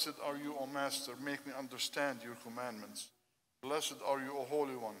 Blessed are you, O Master, make me understand your commandments. Blessed are you, O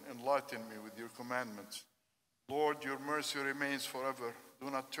Holy One, enlighten me with your commandments. Lord, your mercy remains forever. Do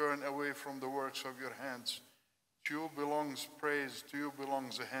not turn away from the works of your hands. To you belongs praise, to you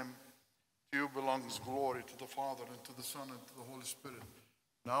belongs a hymn, to you belongs glory, to the Father, and to the Son, and to the Holy Spirit,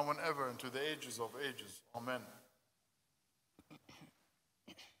 now and ever, and to the ages of ages. Amen.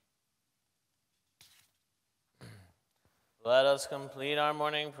 Let us complete our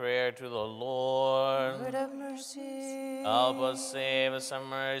morning prayer to the Lord. Lord have mercy. Help us, save us, have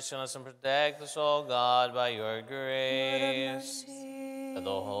mercy on us, and protect us, O God, by your Lord have grace. mercy. That the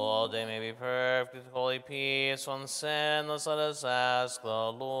whole day may be perfect with holy peace, one sinless, let us ask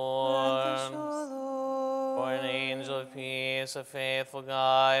the Grant this, Lord. O For an Lord. angel of peace, a faithful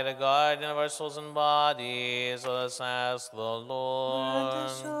guide, a guardian of our souls and bodies, let us ask the Grant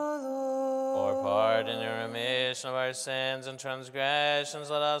this, Lord. O Lord. For pardon and remission of our sins and transgressions,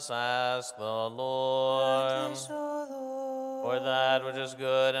 let us ask the Grant Lord. this, O Lord. For that which is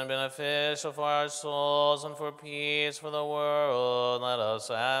good and beneficial for our souls and for peace for the world, let us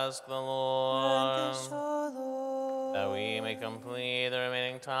ask the Grant Lord. this, O Lord. That we may complete the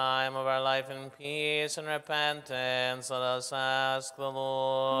remaining time of our life in peace and repentance, let us ask the Grant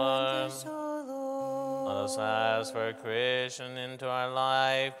Lord. this, O Lord. Let us ask for a Christian into our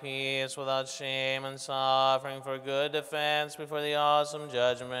life, peace without shame and suffering, for good defense before the awesome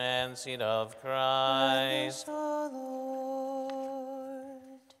judgment seat of Grant this, Christ. O Lord.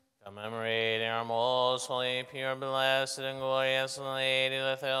 Commemorating our most holy, pure, blessed, and glorious Lady,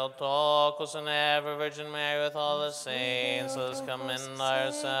 the Theotokos, and ever Virgin Mary, with all the saints, let us commend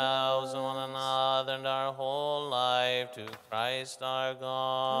ourselves and one another and our whole life to Christ our To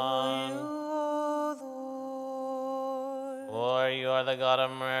God. you, O Lord. For you are the God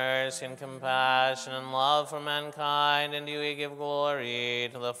of mercy and compassion and love for mankind, and you we give glory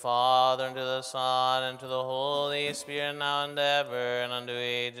to the Father, and to the Son, and to the Holy Spirit, now and ever, and unto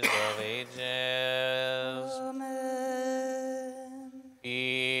ages of ages. Amen.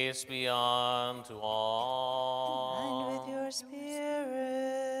 Peace be unto all. And with your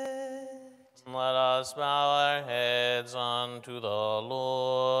spirit. Let us bow our heads unto the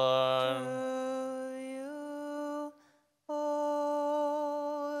Lord. To you, O Lord.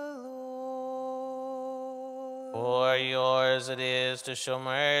 For yours it is to show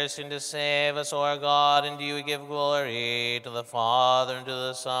mercy and to save us, O our God, and to you we give glory, to the Father, and to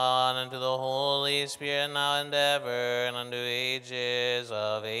the Son, and to the Holy Spirit, now and ever, and unto ages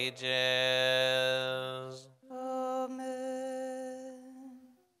of ages. Amen.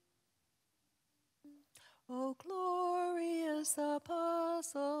 O glorious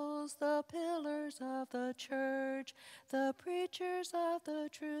apostles, the pillars of the church, the preachers of the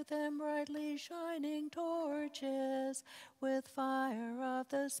truth and brightly shining torches, with fire of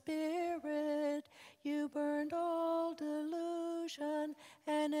the Spirit, you burned all delusion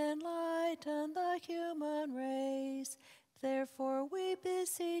and enlightened the human race. Therefore we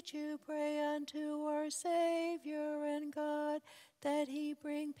beseech you, pray unto our Savior and God, that he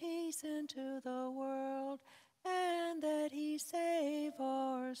bring peace into the world, and that he save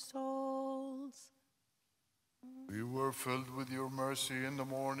our souls. We were filled with your mercy in the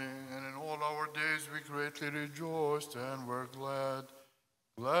morning, and in all our days we greatly rejoiced and were glad.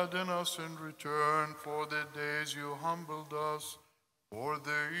 Gladden us in return for the days you humbled us. For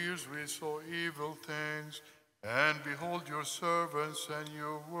the years we saw evil things, and behold your servants and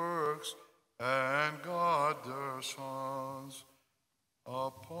your works, and God their sons.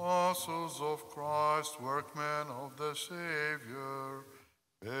 Apostles of Christ, workmen of the Savior,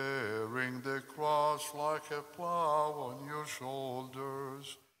 bearing the cross like a plow on your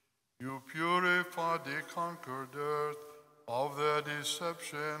shoulders, you purified the conquered earth of the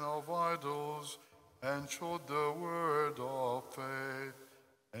deception of idols, and showed the word of faith.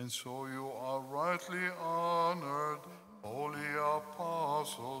 And so you are rightly honored, holy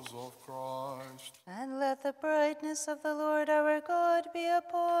apostles of Christ. And let the brightness of the Lord our God be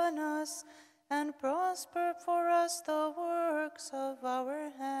upon us, and prosper for us the works of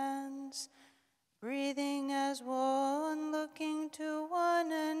our hands. Breathing as one, looking to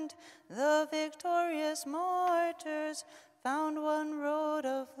one end, the victorious martyrs found one road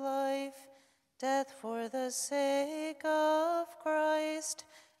of life, death for the sake of Christ,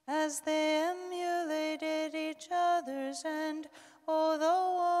 as they emulated each other's end. Oh, the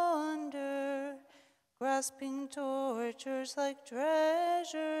wonder! Grasping tortures like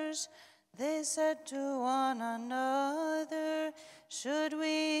treasures, they said to one another, should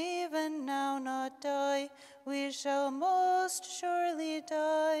we even now not die, we shall most surely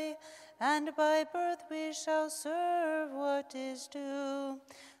die, and by birth we shall serve what is due.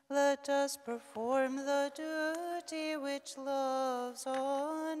 Let us perform the duty which loves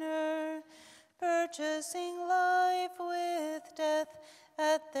honor, purchasing life with death.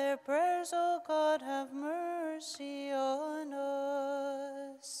 At their prayers, O God, have mercy on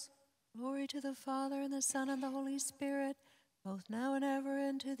us. Glory to the Father, and the Son, and the Holy Spirit, both now and ever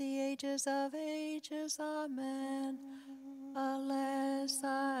into the ages of ages. Amen. Alas,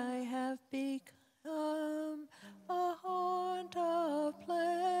 I have become a haunt of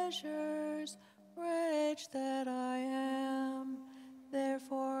pleasures, wretch that I am.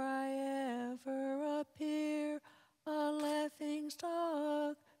 Therefore I ever appear a laughing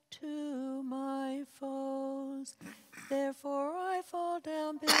stock to my foes. Therefore I fall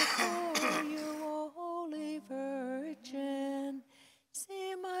down before you, O Holy Virgin.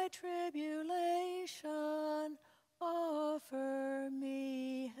 See my tribulation, offer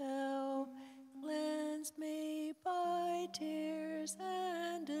me help, cleanse me by tears,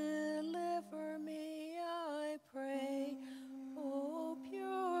 and deliver me, I pray, O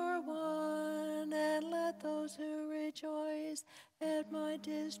pure one, and let those who rejoice at my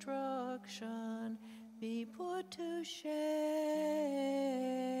destruction be put to shame.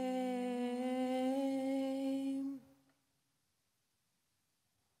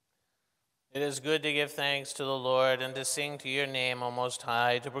 It is good to give thanks to the Lord and to sing to your name, O Most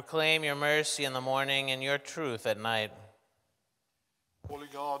High, to proclaim your mercy in the morning and your truth at night. Holy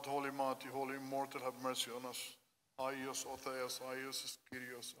God, Holy Mighty, Holy Immortal, have mercy on us. Aios, Otheos, Aios,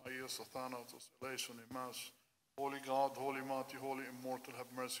 Kyrios, Aios, Athanatos, Eleison, Imas. Holy God, Holy Mighty, Holy Immortal,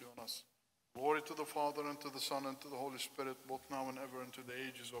 have mercy on us. Glory to the Father, and to the Son, and to the Holy Spirit, both now and ever, and to the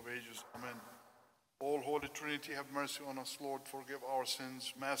ages of ages. Amen. All Holy Trinity, have mercy on us. Lord, forgive our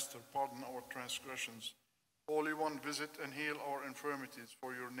sins. Master, pardon our transgressions. Holy One, visit and heal our infirmities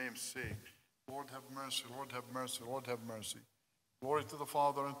for your name's sake. Lord, have mercy. Lord, have mercy. Lord, have mercy. Glory to the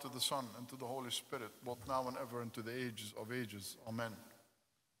Father, and to the Son, and to the Holy Spirit, both now and ever, and to the ages of ages. Amen.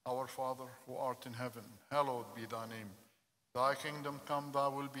 Our Father, who art in heaven, hallowed be thy name. Thy kingdom come, thy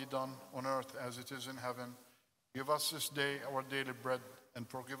will be done, on earth as it is in heaven. Give us this day our daily bread, and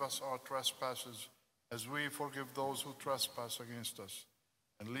forgive us our trespasses, as we forgive those who trespass against us.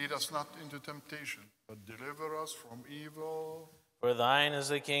 And lead us not into temptation, but deliver us from evil. For thine is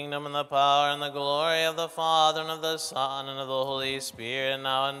the kingdom, and the power, and the glory of the Father, and of the Son, and of the Holy Spirit,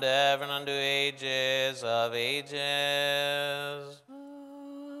 now and ever, and unto ages of ages.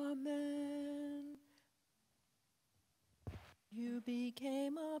 Amen. You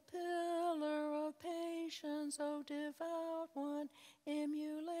became a pillar of patience, O devout one,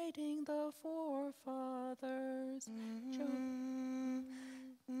 emulating the forefathers.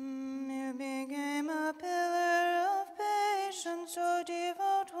 You became a pillar of patience, O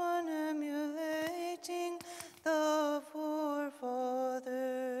devout one, emulating the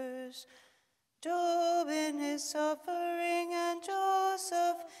forefathers. Job in his suffering, and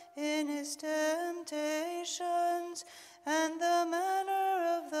Joseph in his temptations, and the manner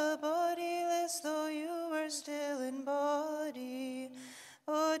of the bodiless, though you were still in body.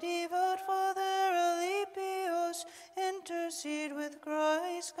 O devout Father Alypius, intercede with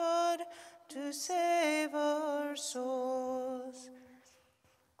Christ God to save our souls.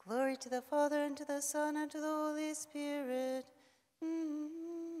 Glory to the Father, and to the Son, and to the Holy Spirit.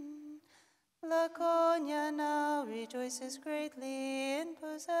 Laconia now rejoices greatly in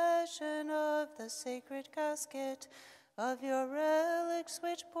possession of the sacred casket of your relics,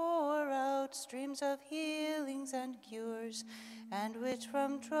 which pour out streams of healings and cures, and which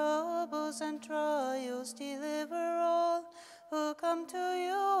from troubles and trials deliver all who come to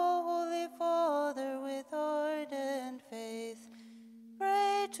you, O Holy Father, with ardent faith.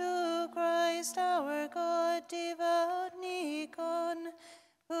 Pray to Christ our God, devout Nikon,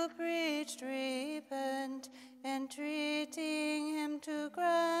 who preached repent, entreating him to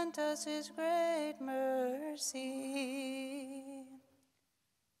grant us his great mercy.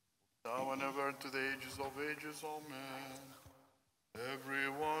 Now and ever, to the ages of ages. Amen.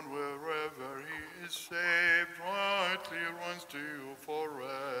 Everyone, wherever he is saved, rightly runs to you for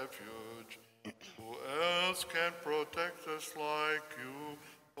refuge. Who else can protect us like you,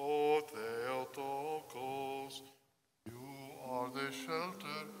 O Theotokos? You are the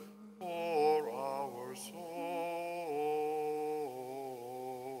shelter for our souls.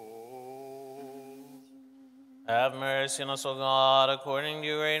 Have mercy on us, O God, according to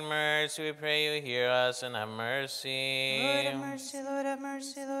your great mercy, we pray you hear us, and have mercy. Lord have mercy, Lord have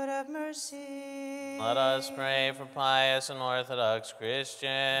mercy, Lord have mercy. Let us pray for pious and Orthodox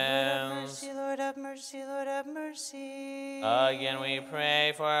Christians. Lord have mercy, Lord have mercy, Lord have mercy. Again we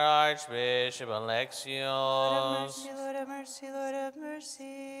pray for our Archbishop Alexios. Lord have mercy, Lord have mercy, Lord have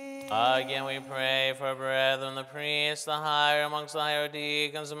mercy. Again we pray for brethren, the priests, the higher amongst the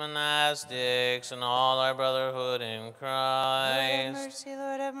hierodeacons, the monastics, and all our brotherhood in Christ.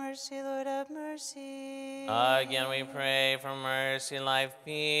 Lord have mercy, Lord have mercy. Again we pray for mercy, life,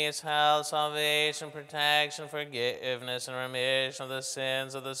 peace, health, salvation, and protection, forgiveness, and remission of the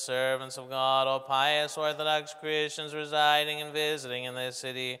sins of the servants of God, all pious Orthodox Christians residing and visiting in this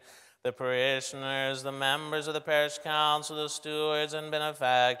city, the parishioners, the members of the parish council, the stewards and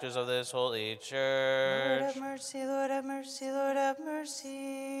benefactors of this holy church. Lord have mercy, Lord have mercy, Lord have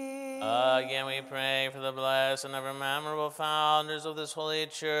mercy. Again, we pray for the blessed and ever memorable founders of this holy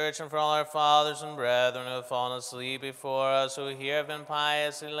church, and for all our fathers and brethren who have fallen asleep before us, who here have been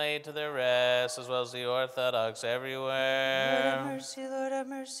piously laid to their rest, as well as the Orthodox everywhere. Lord have mercy, Lord have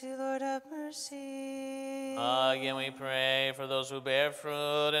mercy, Lord have mercy. Again, we pray for those who bear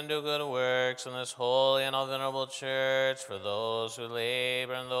fruit and do good works in this holy and all venerable church, for those who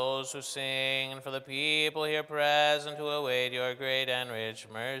labor and those who sing, and for the people here present who await your great and rich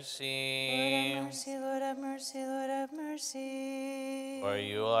mercy. Lord have mercy, Lord have mercy, Lord have mercy. For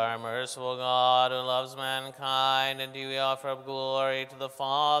you are a merciful God who loves mankind, and to you we offer up glory to the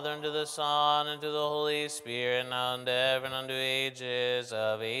Father, and to the Son, and to the Holy Spirit, now and ever, and unto ages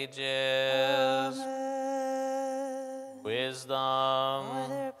of ages. Amen. Wisdom.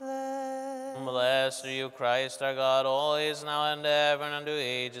 Father, bless. Blessed are you, Christ our God, always, now and ever, and unto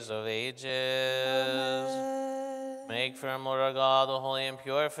ages of ages. Amen. Make firm, Lord our God, the holy and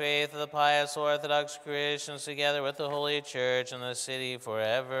pure faith of the pious Orthodox Christians, together with the Holy Church in the city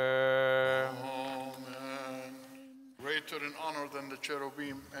forever. Amen. Greater in honor than the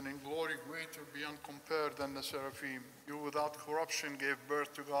cherubim, and in glory greater beyond compare than the seraphim. You without corruption gave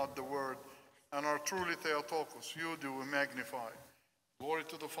birth to God the Word, and are truly Theotokos. You do we magnify. Glory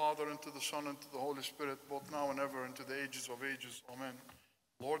to the Father, and to the Son, and to the Holy Spirit, both now and ever, and to the ages of ages. Amen.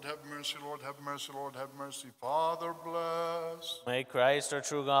 Lord have mercy, Lord have mercy, Lord have mercy. Father, bless. May Christ, our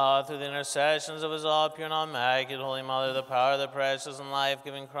true God, through the intercessions of his all pure and all immaculate Holy Mother, the power of the precious and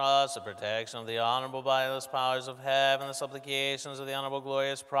life-giving cross, the protection of the honorable bodiless powers of heaven, the supplications of the honorable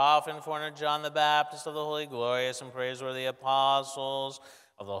glorious prophet and foreigner John the Baptist, of the holy glorious and praiseworthy apostles,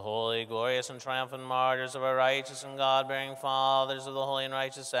 of the holy, glorious, and triumphant martyrs, of our righteous and God-bearing fathers, of the holy and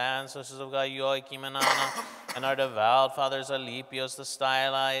righteous ancestors of God, Joachim and Anna, and our devout fathers, Alypius the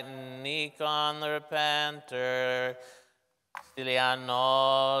Stylite, Nikon the Repenter,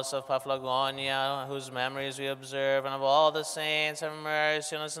 Stylianos of Paphlagonia, whose memories we observe, and of all the saints, have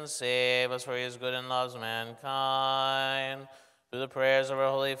mercy on us and save us, for he is good and loves mankind. Through the prayers of our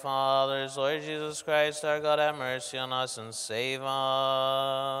holy fathers, Lord Jesus Christ, our God, have mercy on us and save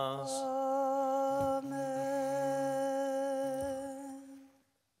us. Amen.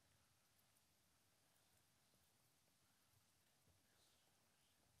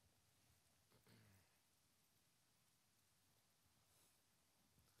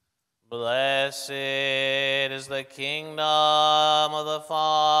 Blessed is the kingdom of the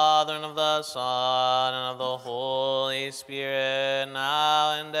Father, and of the Son, and of the Holy Spirit,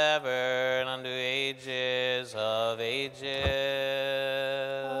 now and ever, and unto ages of ages.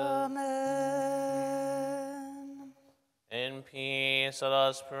 Amen. In peace, let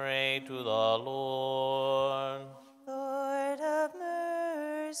us pray to the Lord. Lord have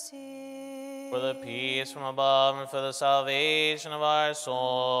mercy. For the peace from above and for the salvation of our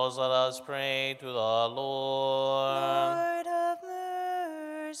souls, let us pray to the Lord. Lord have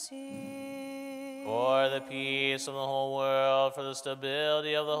mercy. For the peace of the whole world, for the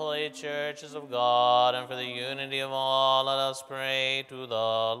stability of the holy churches of God, and for the unity of all, let us pray to the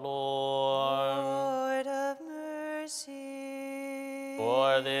Lord. Lord have mercy.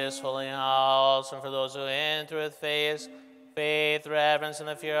 For this holy house, and for those who enter with faith, reverence, and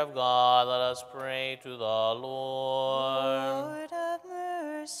the fear of God, let us pray to the Lord. Lord have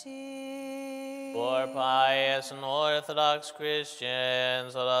mercy. For pious and Orthodox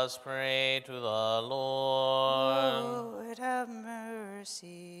Christians, let us pray to the Lord. Lord have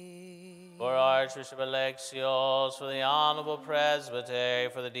mercy. For Archbishop Alexios, for the honorable presbytery,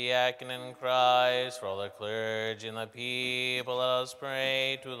 for the diacon in Christ, for all the clergy and the people, let us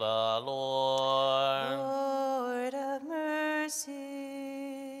pray to the Lord. Lord have mercy.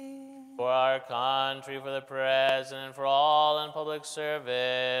 For our country, for the president, for all in public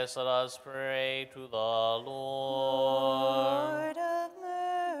service, let us pray to the Lord. Lord have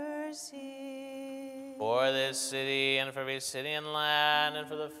mercy. For this city, and for every city and land, and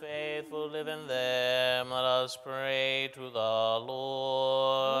for the faithful who live in them, let us pray to the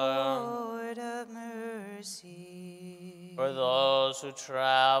Lord. Lord have mercy. For those who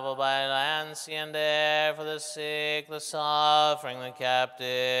travel by land, sea, and air, for the sick, the suffering, the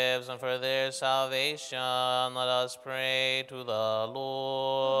captives, and for their salvation, let us pray to the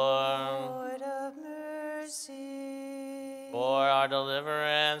Lord. Lord have mercy. For our our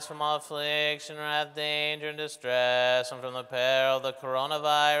deliverance from all affliction, wrath, danger, and distress, and from the peril of the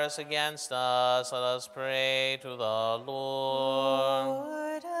coronavirus against us, let us pray to the Lord.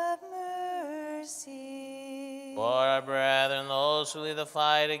 Lord, have mercy. For our brethren, those who lead the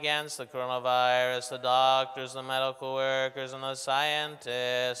fight against the coronavirus, the doctors, the medical workers, and the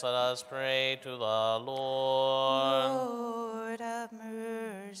scientists, let us pray to the Lord. Lord, have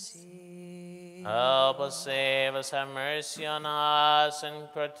mercy. Help us, save us, have mercy on us,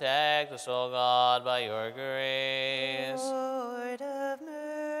 and protect us, O God, by your grace. Lord, have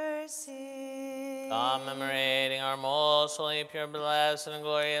mercy. Commemorating our most holy, pure, blessed, and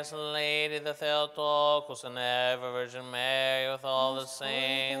glorious Lady, the Theotokos, and ever Virgin Mary, with all the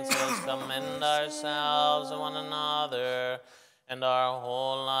saints, let us commend ourselves and one another, and our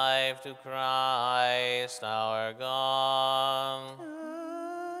whole life to Christ our God. To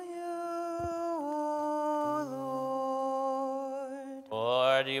you, O Lord.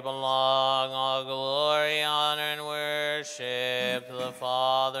 For to you belong all glory, honor, and worship, to the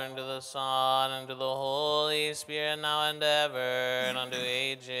Father, and to the Son, and to the Holy Spirit, now and ever, and unto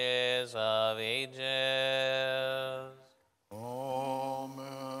ages of ages. Amen.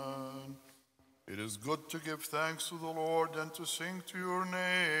 It is good to give thanks to the Lord and to sing to your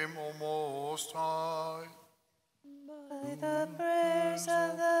name, O Most High. By the prayers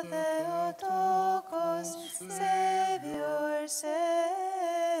of the Theotokos, Savior,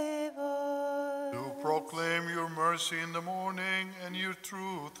 save us. To proclaim your mercy in the morning and your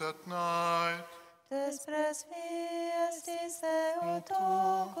truth at night. Despres fiestis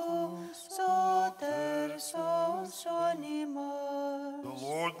Theotokos, soter sos animas. The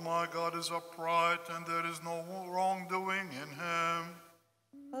Lord my God is upright, and there is no wrongdoing in him.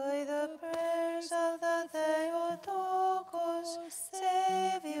 By the prayers of the Theotokos,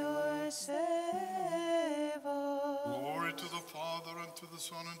 Savior, save us. Glory to the Father, and to the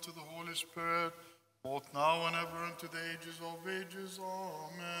Son, and to the Holy Spirit, both now and ever, and to the ages of ages.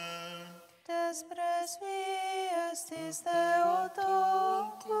 Amen. Despres fiestis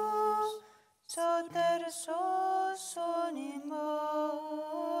Theotokos, soter sos animas.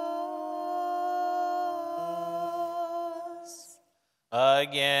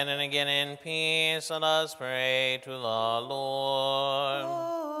 Again and again in peace, let us pray to the Lord.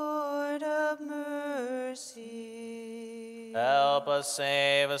 Lord, have mercy. Help us,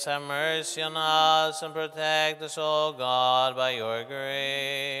 save us, have mercy on us, and protect us, O God, by your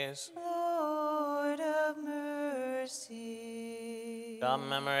grace. Lord, have mercy.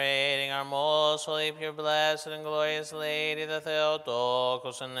 Commemorating our most holy, pure, blessed, and glorious Lady, the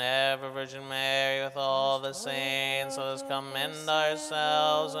Theotokos, and ever Virgin Mary, with all the saints, let us commend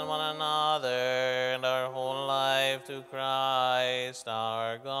ourselves and one another, and our whole life to Christ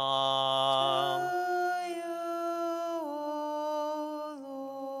our God. To you, O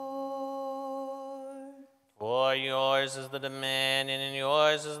Lord. For yours is the dominion, and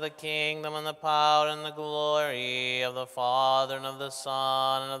yours is the kingdom, and the power, and the glory of the Father, and of the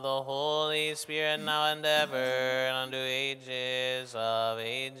Son, and of the Holy Spirit, now and ever, and unto ages of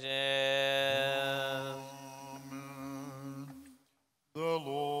ages. Amen. The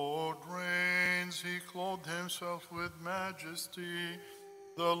Lord reigns, he clothed himself with majesty.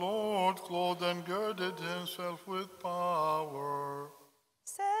 The Lord clothed and girded himself with power.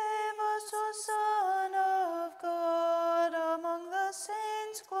 Save us, O Son of God, among the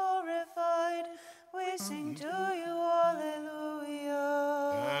saints glorified. We sing to you, Alleluia.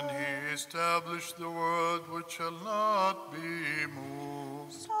 And he established the world which shall not be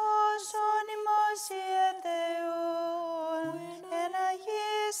moved. Sos animos et Deum, en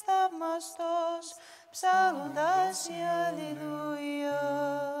agis thaumastos, psalundasi, Alleluia.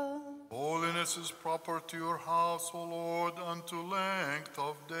 Holiness is proper to your house, O Lord, unto length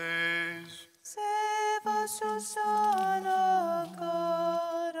of days. Save us, O Son of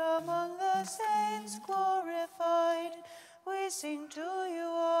God, among the saints glorified. We sing to you,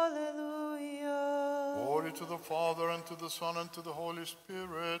 Alleluia. Glory to the Father, and to the Son, and to the Holy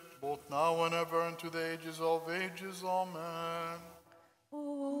Spirit, both now and ever, and to the ages of ages. Amen.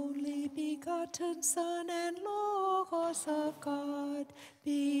 Only begotten Son and Logos of God,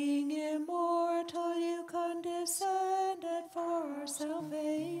 being immortal, you condescended for our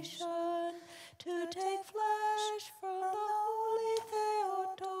salvation, to take flesh from the holy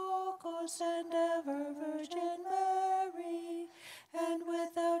Theotokos and ever Virgin Mary, and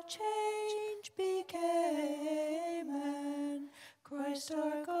without change became man. Christ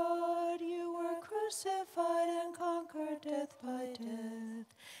our God, you were crucified and conquered death by death,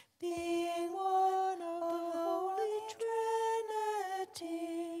 being one of the Holy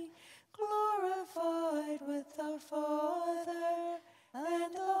Trinity, glorified with the Father,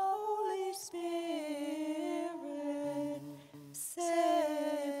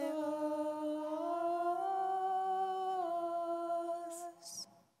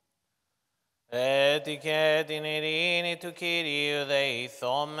 και την ειρήνη του Κυρίου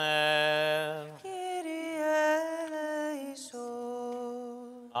δεηθόμεν. Kyrie eleison.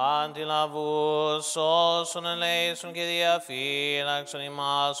 Αντιλαβούς όσων ελέησον και διαφύλαξον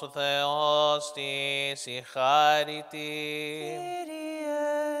ημάς ο Θεός της η χάριτη. Kyrie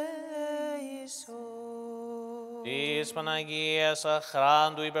eleison. Της Παναγίας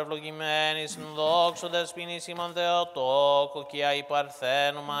αχράντου υπευλογημένης δόξου δεσποινής ημών Θεοτόκου και αη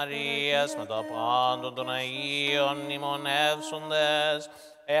Παρθένου Μαρίας με τα πάντων των Αγίων μνημονεύσοντες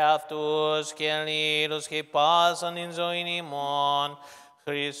εαυτούς και ελλήρους και πάσαν την ζωήν ημών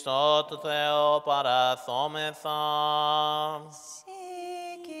Χριστό του Θεό παραθόμεθα.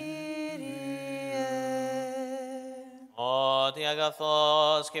 Ότι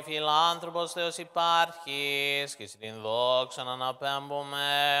αγαθός και φιλάνθρωπος Θεός υπάρχεις και στην δόξα να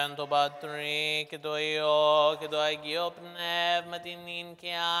αναπέμπουμε το Πατρί και το Υιό και το Αγίο Πνεύμα την νυν και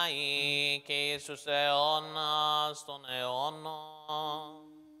αεί και Ιησούς αιώνας των αιώνων.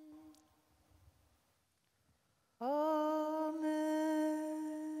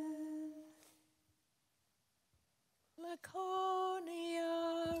 Laconia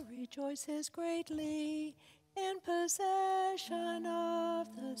rejoices greatly in possession of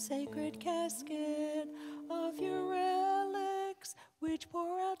the sacred casket of your relics, which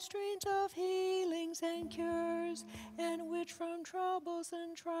pour out streams of healings and cures, and which from troubles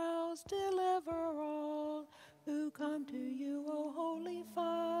and trials deliver all who come to you, O Holy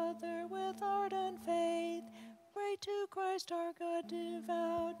Father, with ardent faith. Pray to Christ our God,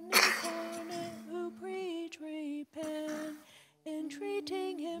 devout and incarnate, who preach, repent,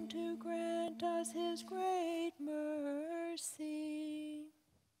 entreating him to grant us his great mercy.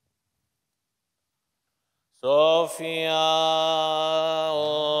 Sophia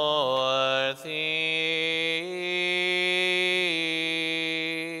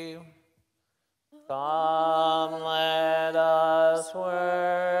Orthi. Come, let us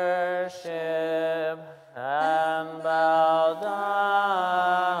worship and bow down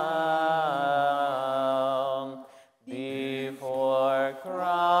before Christ.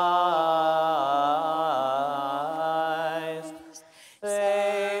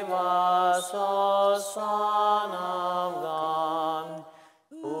 Save us, O Son of God,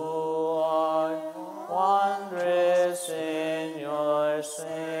 who art wondrous in your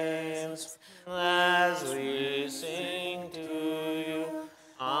saints, as we sing to you.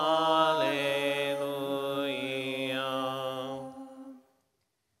 Alleluia.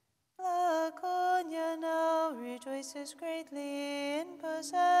 Laconia now rejoices greatly in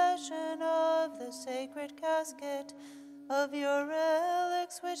possession of the sacred casket of your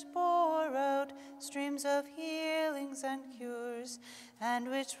relics, which pour out streams of healings and cures, and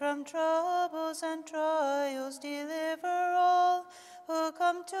which from troubles and trials deliver all who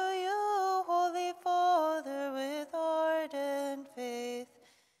come to you, Holy Father, with ardent faith.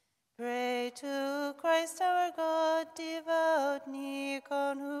 Pray to Christ our God, devout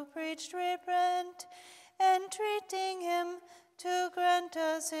Nikon, who preached, repent, entreating him to grant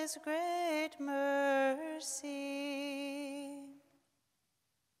us his great mercy.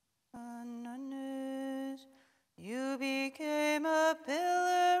 Ananus, you became a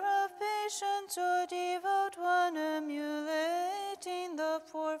pillar of patience, O devout one, emulating the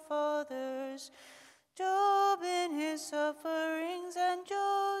forefathers, Job in his sufferings and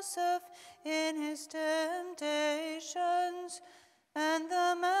Joseph in his temptations, and the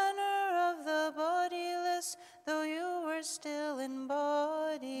manner of the bodiless, though you were still in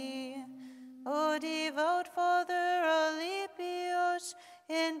body. O devout Father Alypius,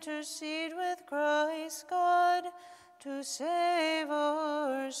 intercede with Christ God to save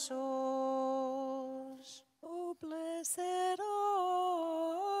our souls. O blessed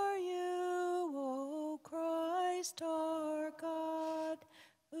are you, O Christ our God,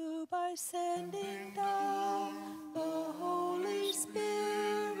 who by sending down the Holy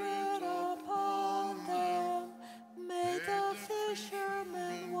Spirit upon them made the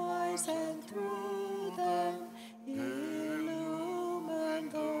fishermen wise, and through them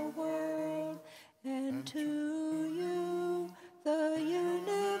illumined the world. And to you the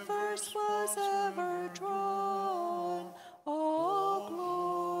universe was ever drawn. All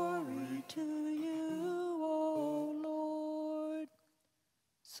glory to you, O Lord.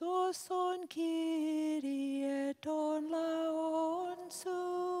 Soson Kyrie ton laon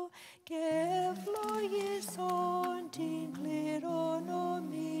su, kefloyison tin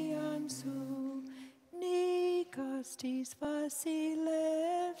kleronomian su, nikastis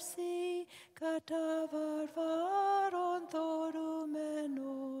vasilevsi, katavarvaron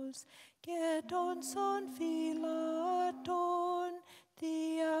thorumenos, keton son philaton,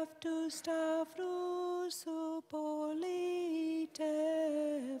 theaftu stavru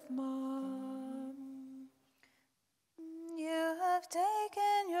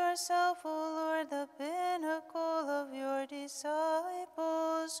yourself, O Lord, the pinnacle of your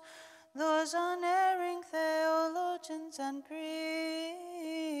disciples, those unerring theologians and preachers,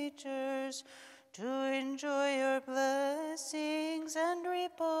 to enjoy your blessings and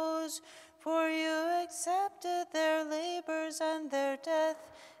repose, for you accepted their labors and their death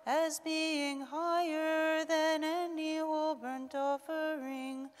as being higher than any whole burnt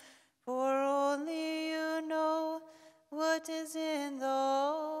offering. For only you know what is in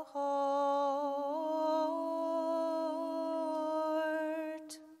the heart.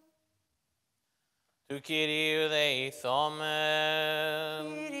 Tu Kyrie eleison.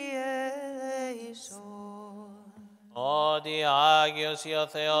 Kyrie eleison. O Diagios io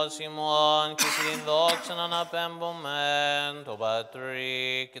Theos Simon, qui sin doxan anapembument, o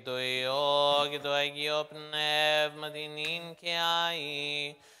Patri, qui tu io, qui tu agio pneumatinin che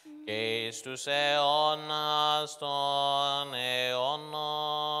ai, che istus eonas ton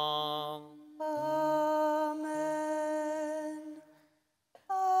eonon. Amen.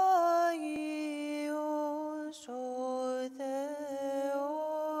 Agios o Theos,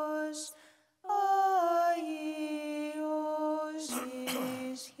 agios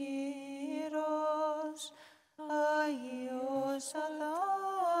ischiros, agios athanatos,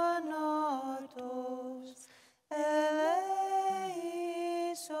 eleisonimas.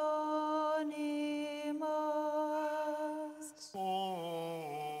 Holy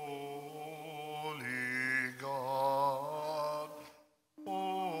God,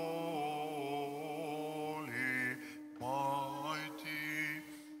 holy, mighty,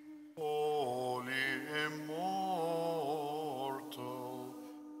 holy, immortal,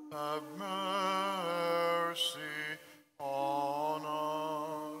 have mercy on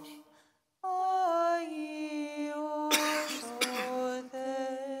us. Agios o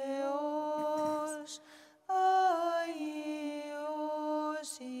Theos, agios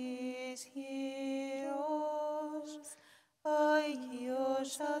ischiros,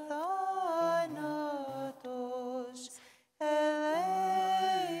 agios athanatos, eleisonimas.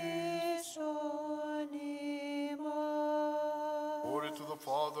 Glory to the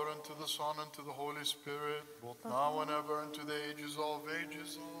Father, and to the Son, and to the Holy Spirit, both now and ever, and to the ages of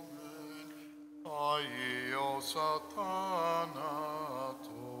ages. Amen. Aios athanatos,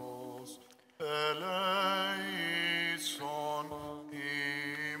 eleison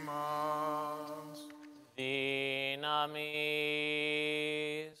imans. Dinamis.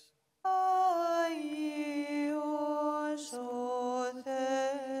 Agios o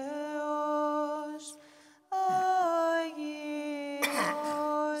Theos, agios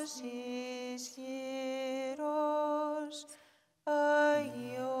ischiros,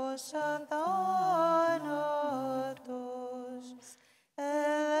 agios athanatos,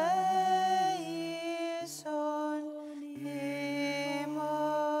 eleisonimas.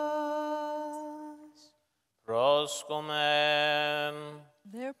 Proscomen.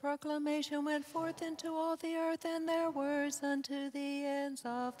 Their proclamation went forth into all the earth, and their words unto the ends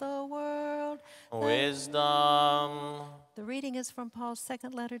of the world. Wisdom. The reading is from Paul's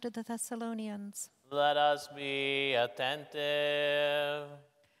second letter to the Thessalonians. Let us be attentive.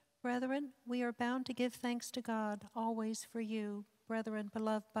 Brethren, we are bound to give thanks to God always for you, brethren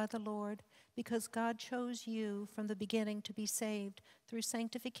beloved by the Lord, because God chose you from the beginning to be saved through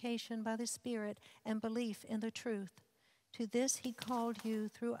sanctification by the Spirit and belief in the truth. To this he called you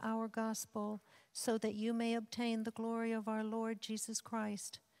through our gospel, so that you may obtain the glory of our Lord Jesus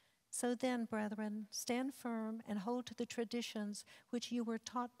Christ. So then, brethren, stand firm and hold to the traditions which you were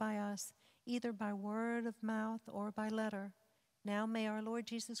taught by us, either by word of mouth or by letter. Now may our Lord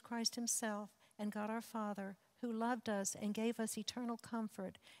Jesus Christ himself and God our Father, who loved us and gave us eternal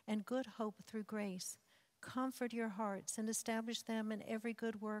comfort and good hope through grace, comfort your hearts and establish them in every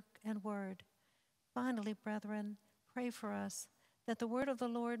good work and word. Finally, brethren, pray for us, that the word of the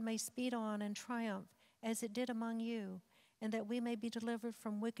Lord may speed on and triumph as it did among you, and that we may be delivered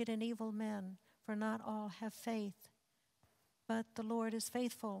from wicked and evil men, for not all have faith. But the Lord is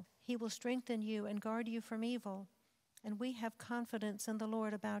faithful. He will strengthen you and guard you from evil. And we have confidence in the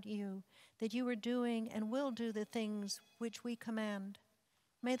Lord about you, that you are doing and will do the things which we command.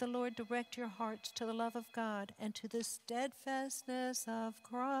 May the Lord direct your hearts to the love of God and to the steadfastness of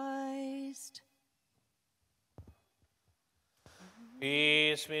Christ.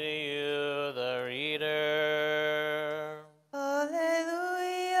 Peace be to you, the reader.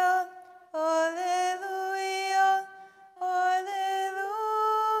 Alleluia, alleluia, alleluia.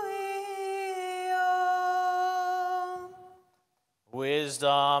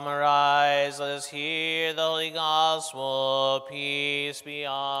 Wisdom, arise, let us hear the holy gospel. Peace be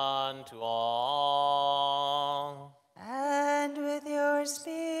unto all. And with your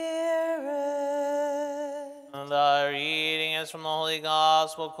spirit. is from the Holy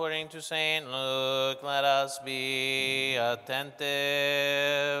Gospel according to St. Luke. Let us be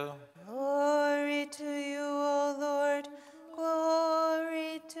attentive. Glory to you, O Lord.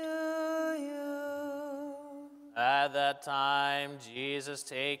 Glory to you. At that time, Jesus,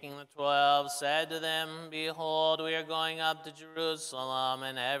 taking the 12, said to them, Behold, we are going up to Jerusalem,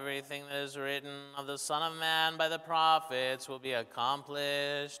 and everything that is written of the Son of Man by the prophets will be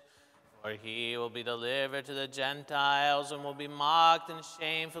accomplished. For he will be delivered to the Gentiles, and will be mocked and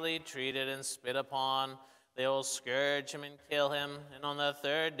shamefully treated and spit upon. They will scourge him and kill him, and on the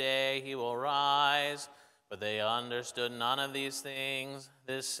third day he will rise. But they understood none of these things.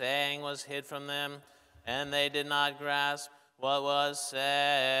 This saying was hid from them, and they did not grasp what was said.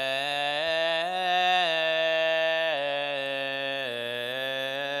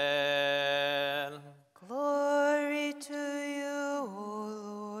 Glory to you, O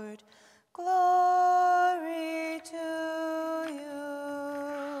Lord. Glory to you.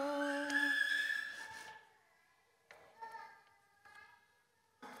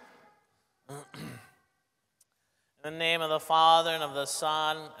 In the name of the Father, and of the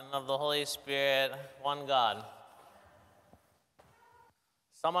Son, and of the Holy Spirit, one God.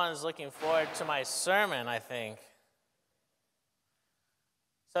 Someone is looking forward to my sermon, I think.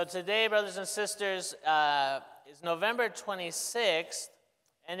 So today, brothers and sisters, is November 26th,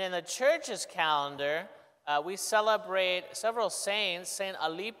 and in the church's calendar, we celebrate several saints. Saint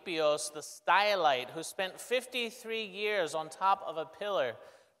Alypius, the Stylite, who spent 53 years on top of a pillar,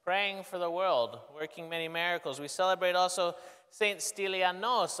 praying for the world, working many miracles. We celebrate also Saint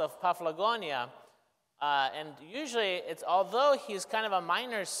Stylianos of Paphlagonia. And usually, although he's kind of a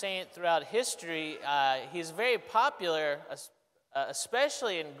minor saint throughout history, he's very popular,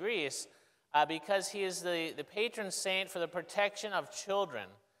 especially in Greece, because he is the patron saint for the protection of children,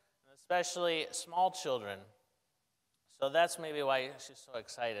 especially small children. So that's maybe why she's so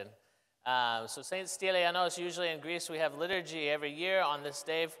excited. So Saint Stylianos, usually in Greece, we have liturgy every year on this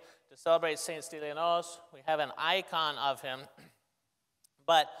day to celebrate Saint Stylianos. We have an icon of him.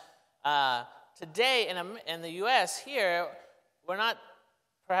 But today in the U.S. here, we're not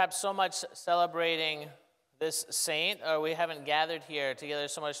perhaps so much celebrating this saint, or we haven't gathered here together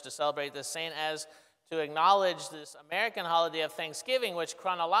so much to celebrate this saint as to acknowledge this American holiday of Thanksgiving, which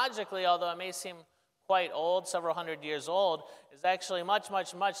chronologically, although it may seem quite old, several hundred years old, is actually much,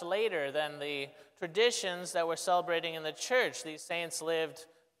 much, much later than the traditions that we're celebrating in the church. These saints lived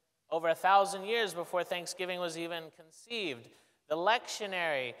over 1,000 years before Thanksgiving was even conceived. The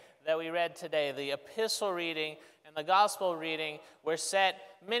lectionary that we read today, the epistle reading and the gospel reading, were set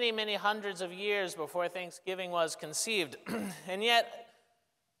many, many hundreds of years before Thanksgiving was conceived. And yet,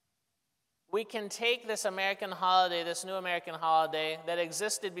 we can take this American holiday, this new American holiday that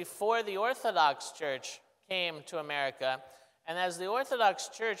existed before the Orthodox Church came to America, and as the Orthodox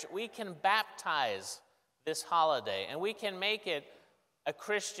Church, we can baptize this holiday, and we can make it a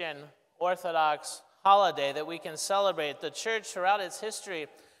Christian Orthodox holiday that we can celebrate. The Church, throughout its history,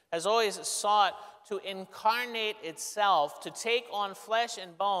 has always sought to incarnate itself, to take on flesh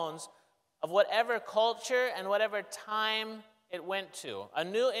and bones of whatever culture and whatever time it went to. A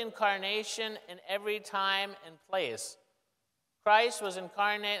new incarnation in every time and place. Christ was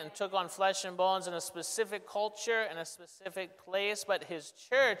incarnate and took on flesh and bones in a specific culture and a specific place, but his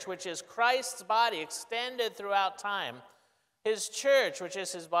church, which is Christ's body, extended throughout time. His church, which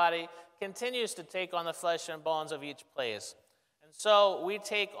is his body, continues to take on the flesh and bones of each place. And so we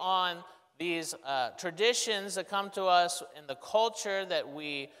take on these traditions that come to us in the culture that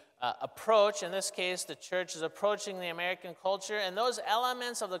we approach. In this case, the church is approaching the American culture, and those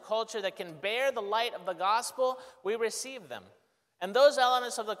elements of the culture that can bear the light of the gospel, we receive them. And those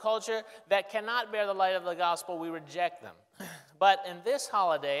elements of the culture that cannot bear the light of the gospel, we reject them. But in this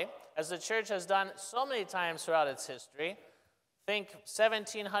holiday, as the church has done so many times throughout its history, think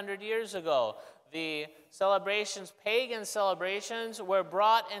 1,700 years ago, the celebrations, pagan celebrations, were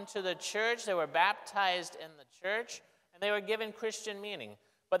brought into the church. They were baptized in the church, and they were given Christian meaning.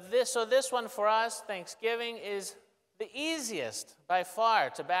 But this one for us, Thanksgiving, is the easiest by far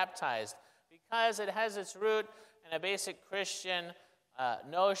to baptize because it has its root in a basic Christian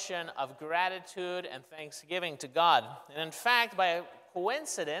notion of gratitude and thanksgiving to God. And in fact, by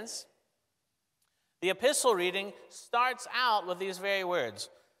coincidence, the epistle reading starts out with these very words.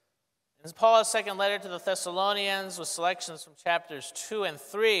 In Paul's second letter to the Thessalonians, with selections from chapters 2 and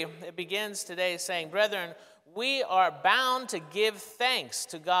 3, it begins today saying, Brethren, we are bound to give thanks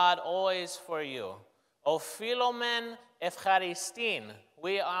to God always for you. O Philomen Evcharistin.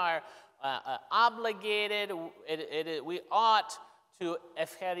 We are obligated, we ought to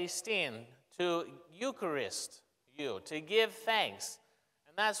Evcharistin, to Eucharist you, to give thanks.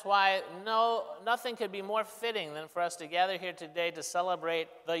 And that's why nothing could be more fitting than for us to gather here today to celebrate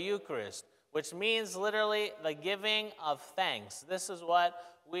the Eucharist, which means literally the giving of thanks. This is what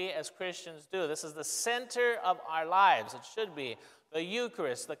we as Christians do. This is the center of our lives. It should be the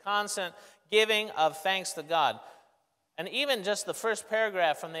Eucharist, the constant giving of thanks to God. And even just the first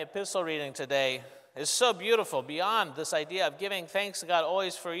paragraph from the epistle reading today is so beautiful, beyond this idea of giving thanks to God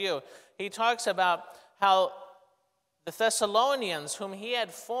always for you. He talks about how the Thessalonians, whom he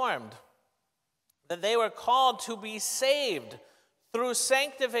had formed, that they were called to be saved through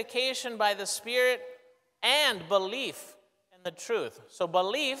sanctification by the Spirit and belief in the truth. So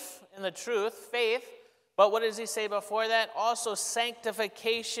belief in the truth, faith, but what does he say before that? Also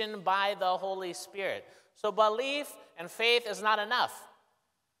sanctification by the Holy Spirit. So belief and faith is not enough.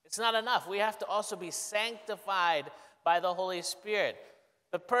 It's not enough. We have to also be sanctified by the Holy Spirit.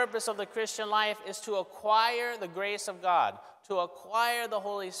 The purpose of the Christian life is to acquire the grace of God, to acquire the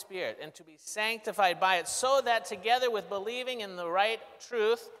Holy Spirit, and to be sanctified by it, so that together with believing in the right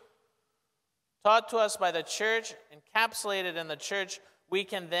truth taught to us by the church, encapsulated in the church, we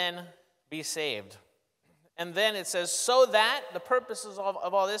can then be saved. And then it says, so that, the purposes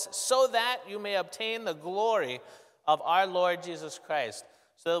of all this, so that you may obtain the glory of our Lord Jesus Christ,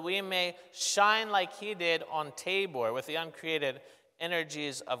 so that we may shine like he did on Tabor with the uncreated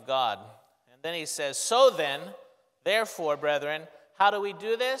energies of God. And then he says, so then, therefore, brethren, how do we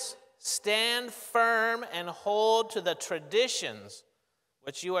do this? Stand firm and hold to the traditions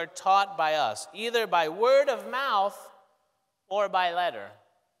which you are taught by us, either by word of mouth or by letter.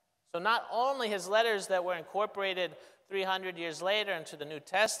 So not only his letters that were incorporated 300 years later into the New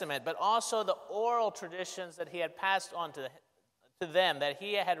Testament, but also the oral traditions that he had passed on to them, that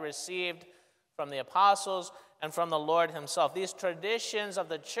he had received from the apostles and from the Lord himself. These traditions of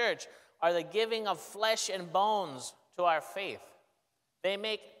the church are the giving of flesh and bones to our faith. They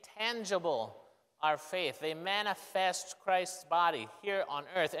make tangible our faith. They manifest Christ's body here on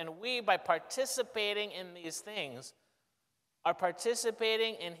earth. And we, by participating in these things, are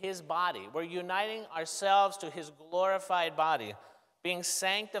participating in his body. We're uniting ourselves to his glorified body, being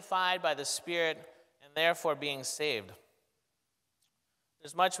sanctified by the Spirit, and therefore being saved.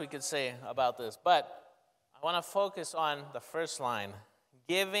 There's much we could say about this, but I want to focus on the first line,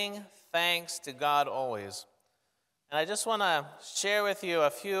 giving thanks to God always. And I just want to share with you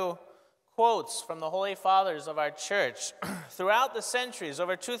a few quotes from the Holy Fathers of our church. Throughout the centuries,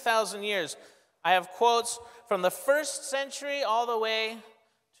 over 2,000 years, I have quotes from the first century all the way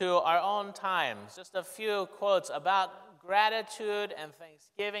to our own times. Just a few quotes about gratitude and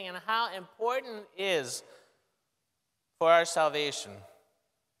thanksgiving and how important it is for our salvation.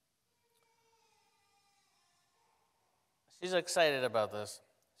 She's excited about this.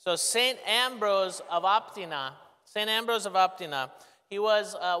 So St. Ambrose of Optina, he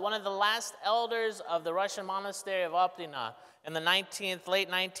was one of the last elders of the Russian monastery of Optina in the late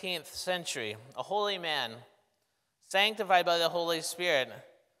 19th century, a holy man, sanctified by the Holy Spirit.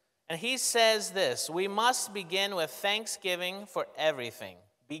 And he says this, we must begin with thanksgiving for everything.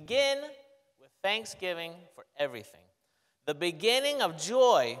 Begin with thanksgiving for everything. The beginning of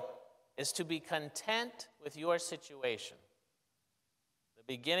joy is to be content with your situation.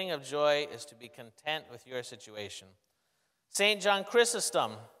 The beginning of joy is to be content with your situation. St. John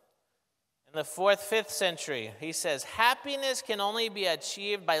Chrysostom, in the 4th, 5th century, he says, happiness can only be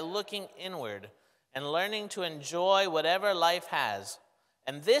achieved by looking inward and learning to enjoy whatever life has.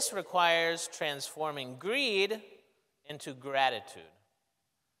 And this requires transforming greed into gratitude.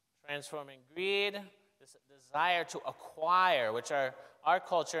 Transforming greed, this desire to acquire, which our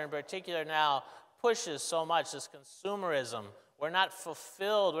culture in particular now pushes so much, this consumerism. We're not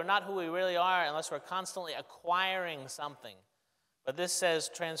fulfilled. We're not who we really are unless we're constantly acquiring something. But this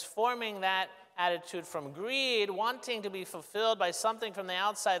says transforming that attitude from greed, wanting to be fulfilled by something from the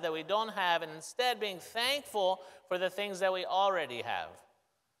outside that we don't have, and instead being thankful for the things that we already have,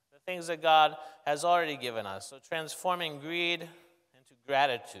 the things that God has already given us. So transforming greed into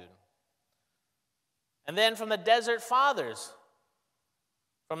gratitude. And then from the Desert Fathers,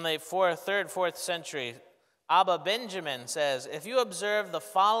 from the 3rd, 4th century, Abba Benjamin says, if you observe the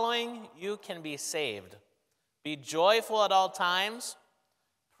following, you can be saved. Be joyful at all times,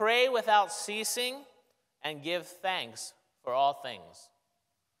 pray without ceasing, and give thanks for all things.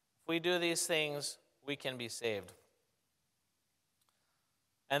 If we do these things, we can be saved.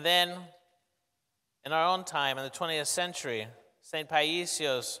 And then, in our own time, in the 20th century, St.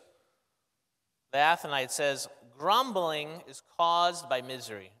 Paisios, the Athonite, says, grumbling is caused by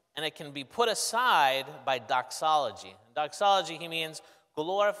misery, and it can be put aside by doxology. In doxology, he means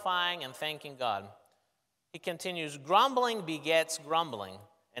glorifying and thanking God. He continues, grumbling begets grumbling,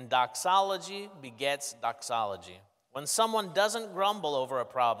 and doxology begets doxology. When someone doesn't grumble over a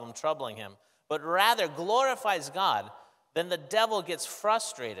problem troubling him, but rather glorifies God, then the devil gets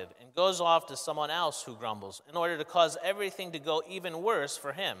frustrated and goes off to someone else who grumbles in order to cause everything to go even worse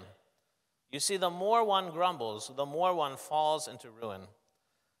for him. You see, the more one grumbles, the more one falls into ruin.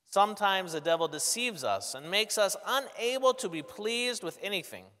 Sometimes the devil deceives us and makes us unable to be pleased with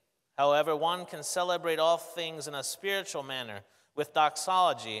anything. However, one can celebrate all things in a spiritual manner with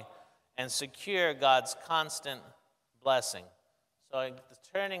doxology and secure God's constant blessing. So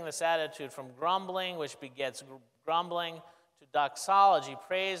turning this attitude from grumbling, which begets grumbling, to doxology,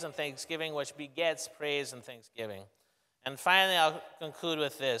 praise and thanksgiving, which begets praise and thanksgiving. And finally, I'll conclude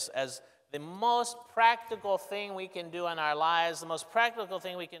with this. As the most practical thing we can do in our lives, the most practical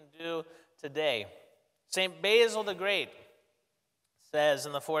thing we can do today, St. Basil the Great says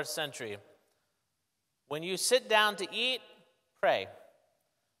in the 4th century, when you sit down to eat, pray.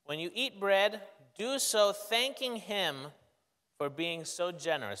 When you eat bread, do so thanking him for being so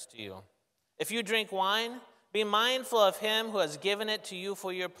generous to you. If you drink wine, be mindful of him who has given it to you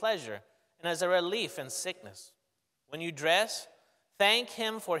for your pleasure and as a relief in sickness. When you dress, thank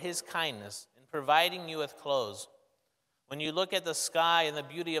him for his kindness in providing you with clothes. When you look at the sky and the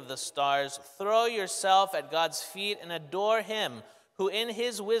beauty of the stars, throw yourself at God's feet and adore him who in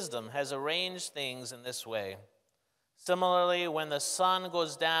his wisdom has arranged things in this way. Similarly, when the sun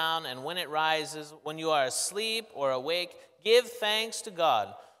goes down and when it rises, when you are asleep or awake, give thanks to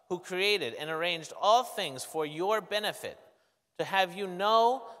God who created and arranged all things for your benefit, to have you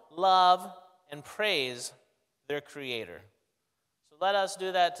know, love, and praise their Creator. So let us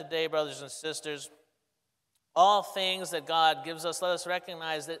do that today, brothers and sisters. All things that God gives us, let us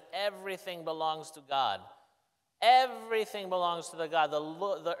recognize that everything belongs to God. Everything belongs to the God,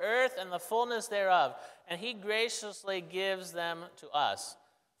 the earth and the fullness thereof, and he graciously gives them to us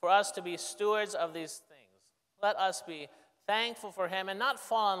for us to be stewards of these things. Let us be thankful for him and not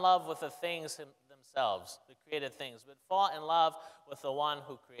fall in love with the things themselves, the created things, but fall in love with the one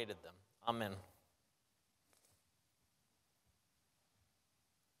who created them. Amen.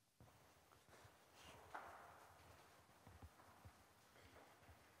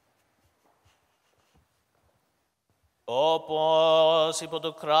 Όπως υπό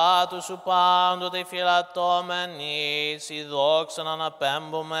του κράτους σου πάντοτε φυλαττόμενοι, σοι δόξαν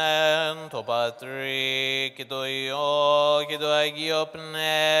αναπέμπομεν το Πατρί και το Υιό και το Αγίο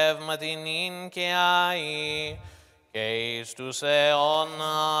Πνεύμα την ίν και αΐ και εις τους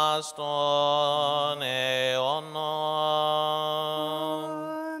αιώνας των αιώνων.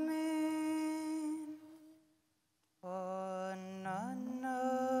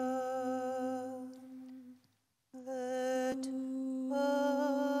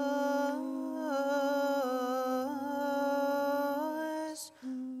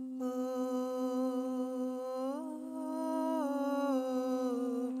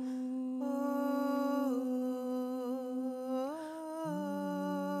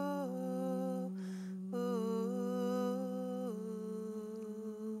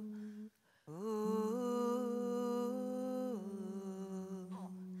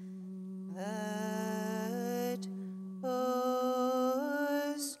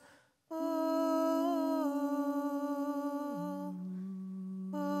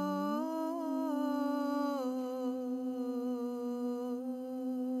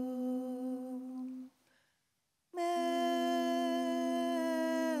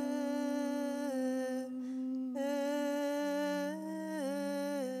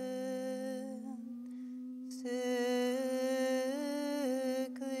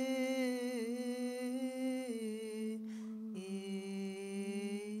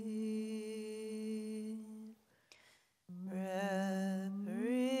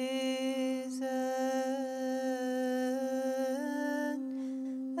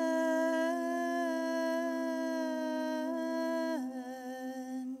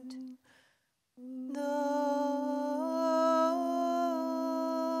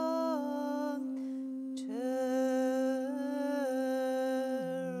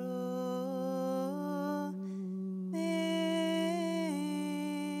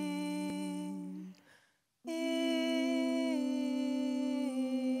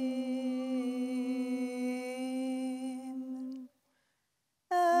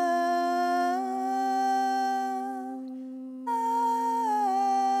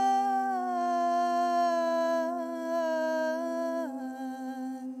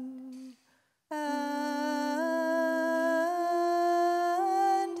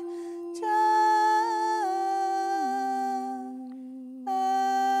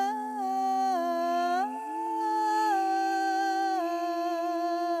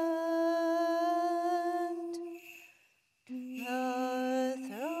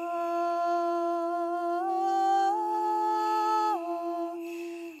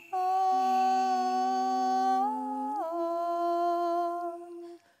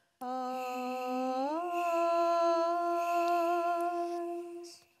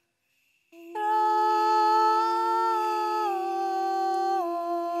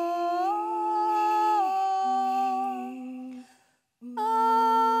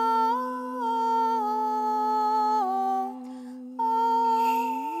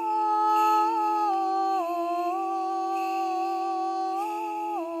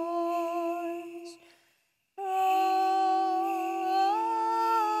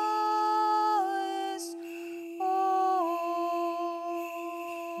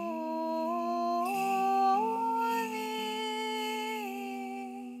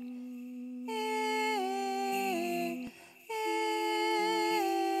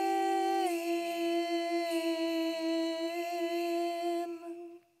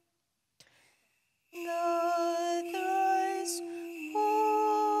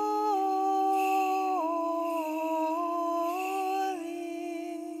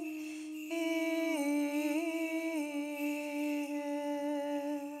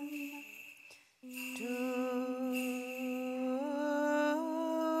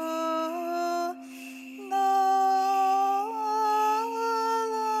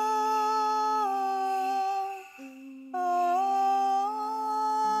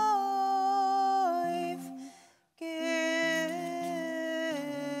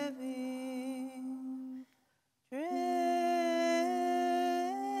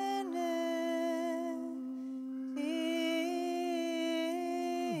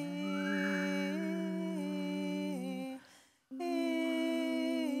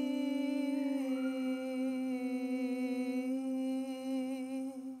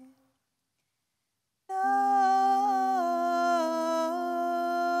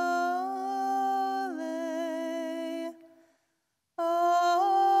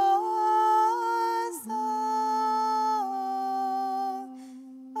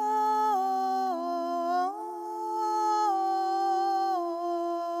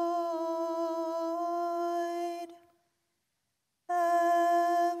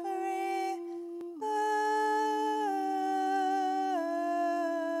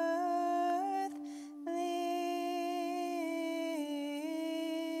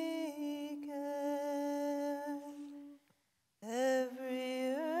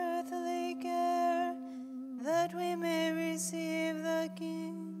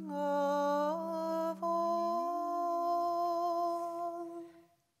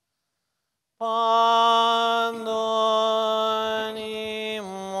 Pandonis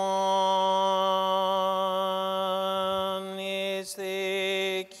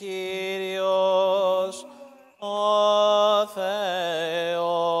the Kyrios o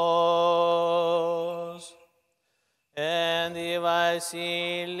Theos, and the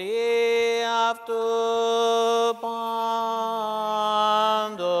Vasili after Pandote,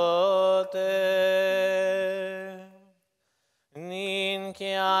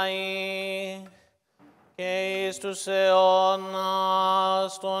 Ninkiai, Christus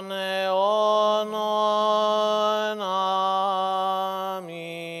eonas ton eonon.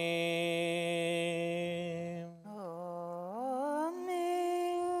 Amen.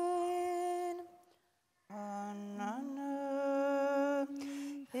 Amen. Anana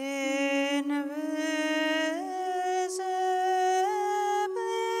invisibly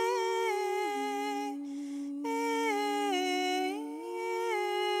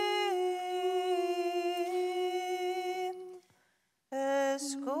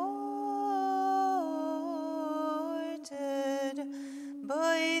escorted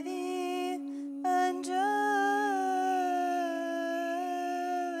by the angelic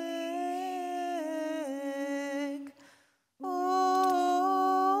orders.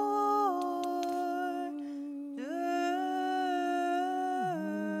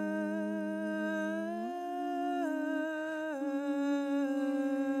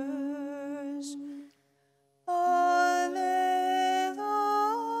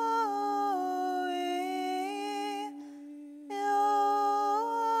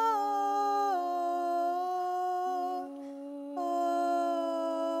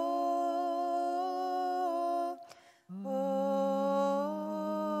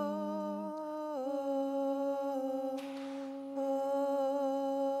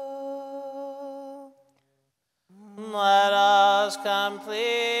 Let us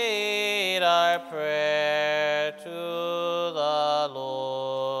complete our prayer to the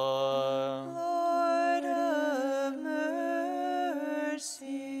Lord. Lord of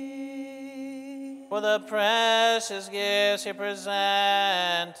mercy. For the precious gifts he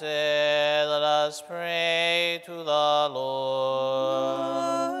presented, let us pray to the Lord.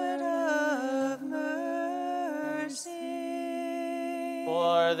 Lord of mercy.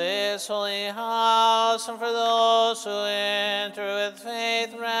 For this holy house and for those who enter with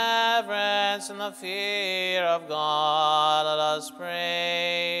faith, reverence, and the fear of God, let us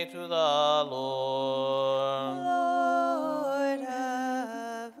pray to the Lord. Lord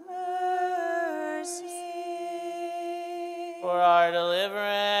of mercy. For our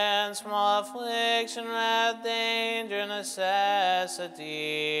deliverance from all affliction, wrath, danger,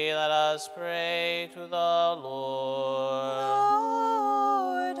 necessity, let us pray to the Lord.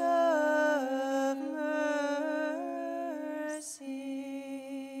 Lord of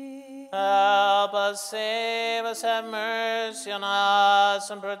mercy. Help us, save us, have mercy on us,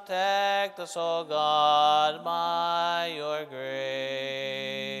 and protect us, O God, by your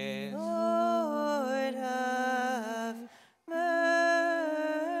grace. Lord of mercy.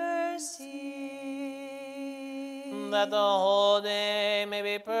 That the whole day may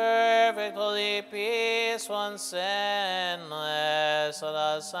be perfect, holy, peaceful, and sinless, let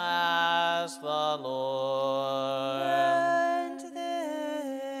us ask the Lord. Grant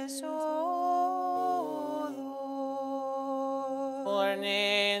this, O Lord. For an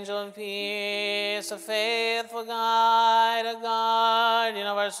angel of peace, a faithful guide, a guardian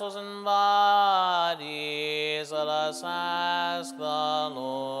of our souls and bodies, let us ask the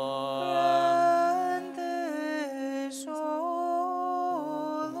Lord. Grant this,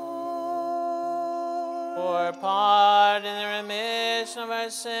 O Lord. For pardon and remission of our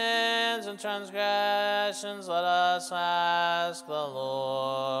sins and transgressions, let us ask the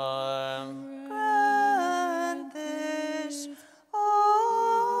Lord. Grant this, O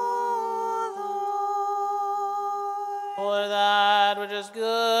Lord. For that which is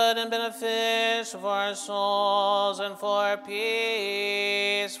good and beneficial for our souls and for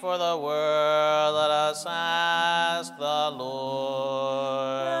peace for the world, let us ask the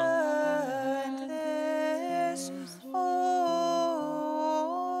Lord. Grant this, O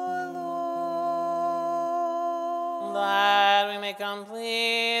Lord. That we may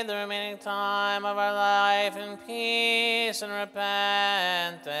complete the remaining time of our life in peace and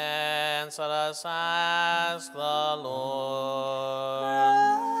repentance, let us ask the Lord.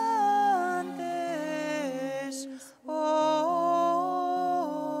 Grant this, O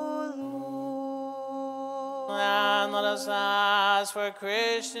Lord. And let us ask last for a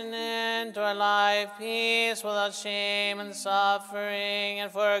Christian end to our life, peace without shame and suffering,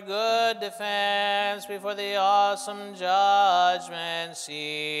 and for a good defense before the awesome judgment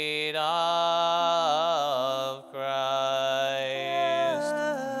seat of Christ.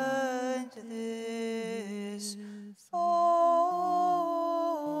 And this,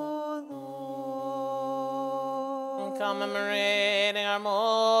 O Lord. Commemorating our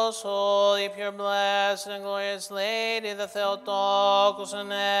most holy, pure, blessed, and glorious Lady, the Theotokos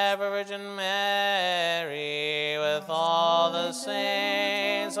and ever Virgin Mary, with all the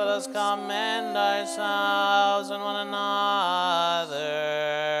saints, let us commend ourselves and one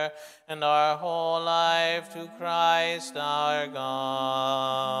another and our whole life to Christ our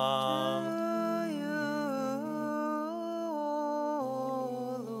God. To you, O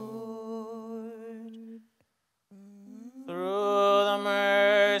Lord. Through the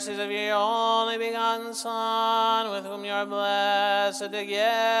mercies of your only begotten Son, with whom you are blessed,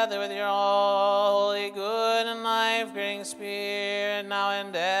 together with your holy, good, and life-giving Spirit, now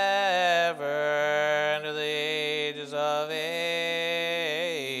and ever, and to the ages of ages.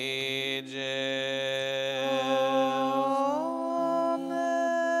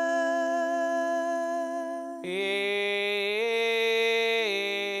 Amen. Peace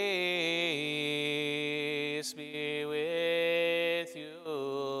be with you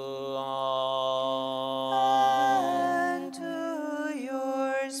all. And to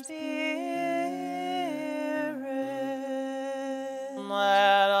your spirit.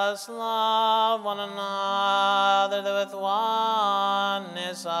 Let us love one another, that with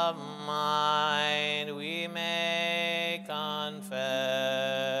oneness of mind we may confess.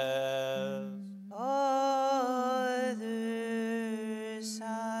 Father,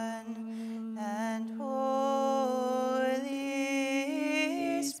 Son, and Holy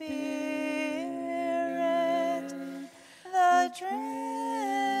Spirit, the Trinity,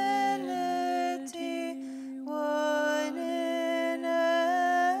 one in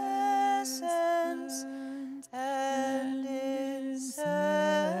essence and inseparable.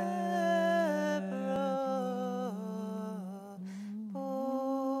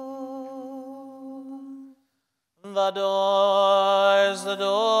 The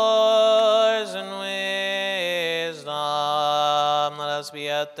doors in wisdom, let us be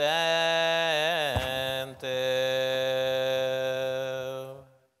attentive.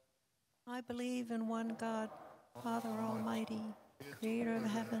 I believe in one God, Father Almighty, creator of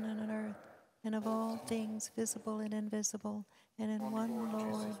heaven and earth, and of all things visible and invisible, and in one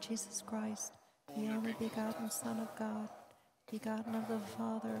Lord Jesus Christ, the only begotten Son of God, begotten of the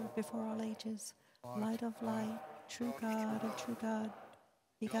Father before all ages, light of light, true God of true God,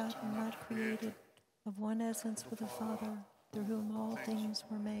 begotten, not created, of one essence with the Father, through whom all things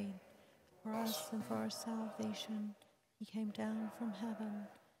were made. For us and for our salvation, he came down from heaven,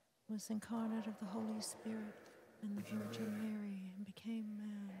 was incarnate of the Holy Spirit and the Virgin Mary, and became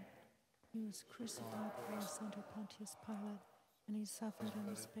man. He was crucified for us under Pontius Pilate, and he suffered and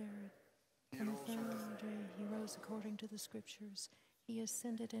was buried. On the third day he rose according to the Scriptures. He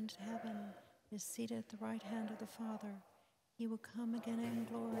ascended into heaven, is seated at the right hand of the Father. He will come again in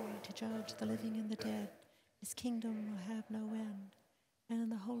glory to judge the living and the dead. His kingdom will have no end. And in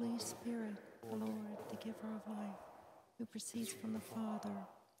the Holy Spirit, the Lord, the giver of life, who proceeds from the Father,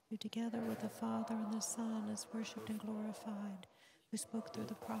 who together with the Father and the Son is worshipped and glorified, who spoke through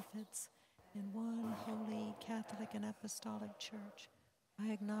the prophets, in one holy, Catholic, and Apostolic Church.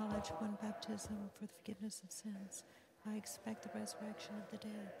 I acknowledge one baptism for the forgiveness of sins. I expect the resurrection of the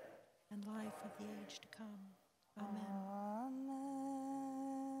dead and life of the age to come. Amen. Amen.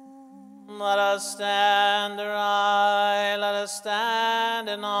 Let us stand aright, let us stand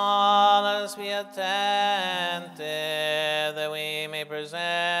in awe, let us be attentive, that we may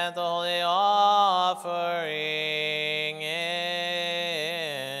present the holy offering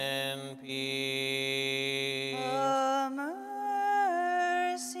in peace. A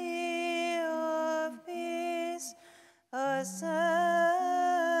mercy of peace, a sacrifice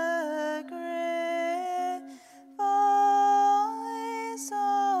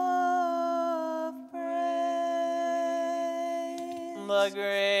of praise. The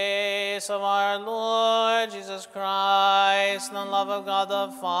grace of our Lord Jesus Christ, and the love of God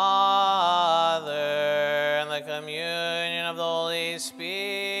the Father, and the communion of the Holy Spirit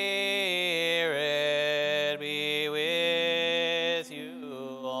be with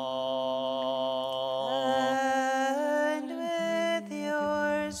you all. And with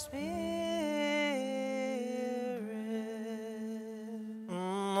your spirit.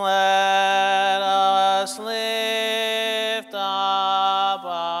 Let us lift up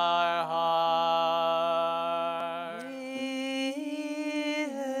our hearts. We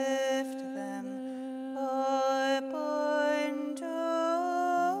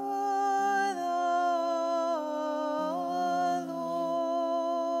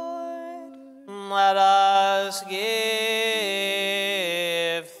Let us give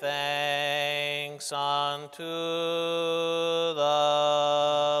thanks unto the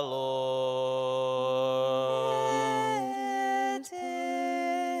Lord. It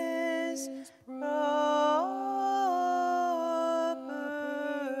is proper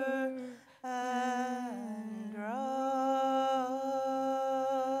and right.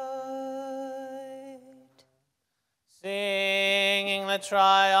 Singing the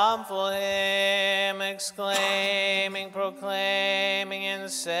triumphal hymn, exclaiming, proclaiming,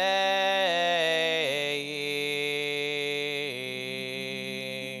 and saying,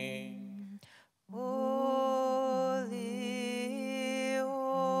 Holy,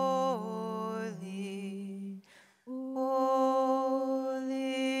 holy, holy,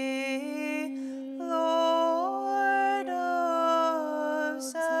 Lord of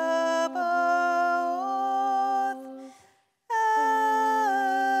Sabaoth,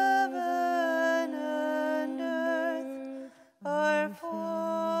 heaven and earth are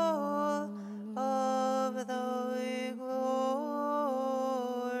full of thy glory.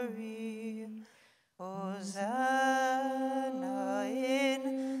 Hosanna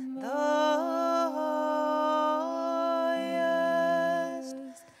in the highest.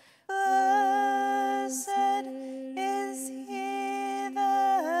 Blessed is he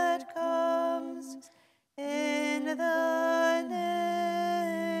that comes in the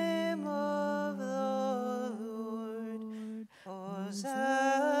name of the Lord. Hosanna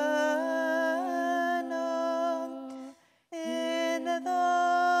in the highest.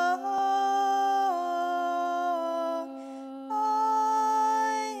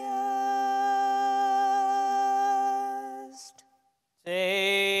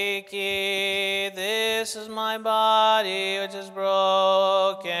 Take ye, this is my body, which is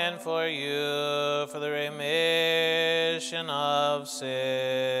broken for you, for the remission of sin.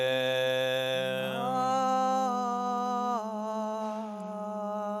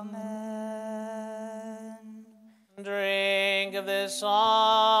 Amen. Drink of this,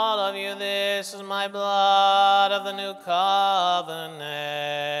 all of you. This is my blood of the new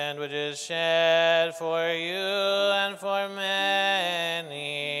covenant, which is shed for you and for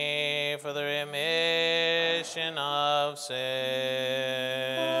many for the remission of sins.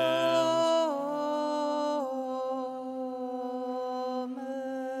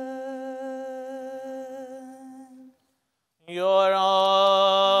 Amen. Your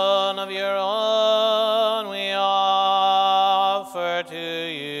own, of your own, we offer to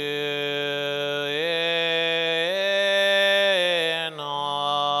you in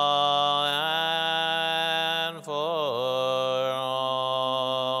all and for all.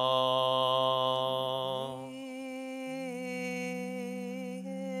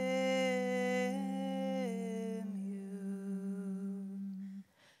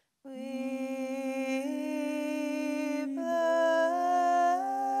 We bless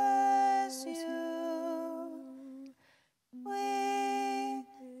you. We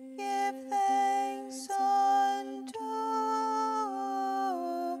give thanks unto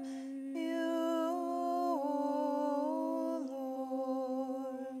you,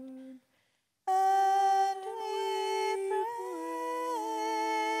 Lord, and we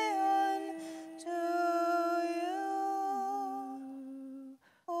pray unto you,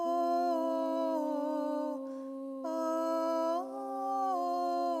 O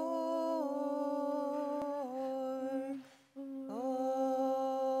Lord.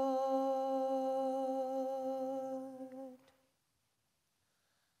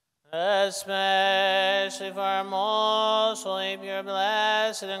 Especially for our most holy, pure,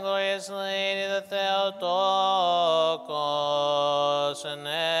 blessed, and glorious Lady, the Theotokos, and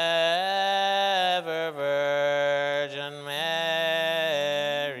ever Virgin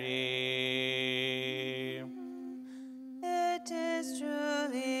Mary. It is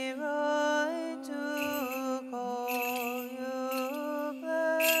truly right to call you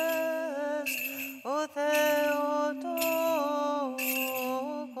blessed, O Theotokos,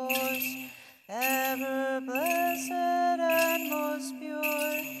 ever blessed and most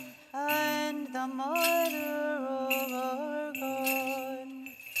pure, and the Mother of our God,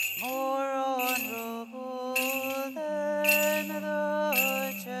 more honorable than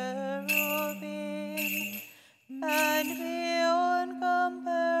the cherubim, and beyond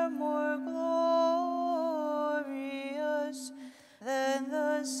compare more glorious than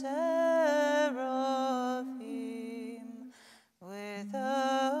the seraphim,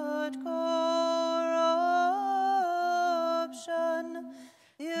 without corruption.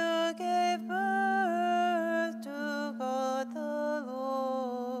 You gave birth to God the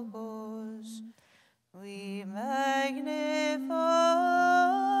Logos. We magnify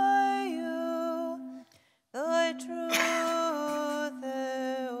you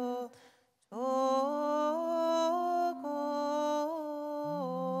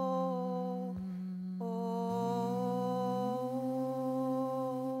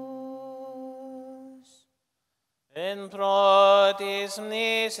Εν πρώτης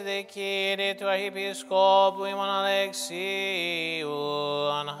μνήσι δε Κύριε του Αρχιεπισκόπου ημών Αλεξίου,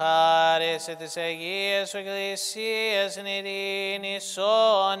 αν χάρισε της Αγίας Εκκλησίας εν ειρήνη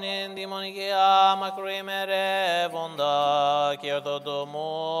σών εν δημονικιά μακροημερεύοντα και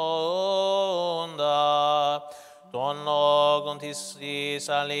ορθοτομούντα των λόγων της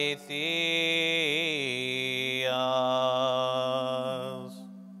αληθείας.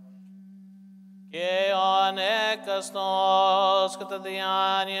 Και ο ανέκαστος κατά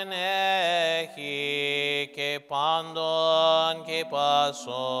διάνοιεν έχει και πάντων και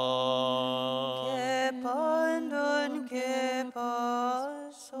πάσων. Και πάντων και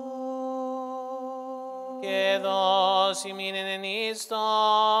πάσων. Και δώσει μείνεν εν εις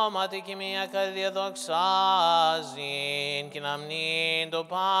στόματι και μία καρδία δοξάζειν και να μνήν το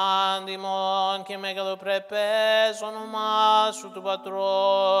πάντιμον και μεγαλοπρεπές όνομά σου του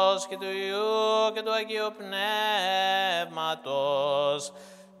Πατρός και του Υιού και του Αγίου Πνεύματος,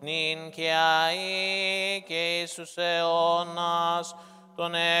 νυν και αεί και εις τους αιώνας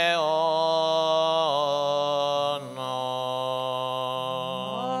των αιώνων.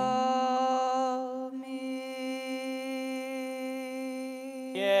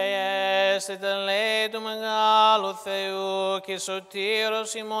 Στη τελέη του Μεγάλου Θεού και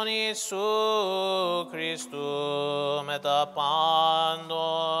Σωτήρος ημών Ιησού Χριστού με τα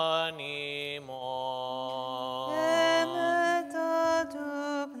πάντων ημών. Και μετά του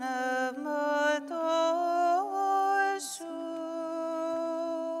πνεύματος σου.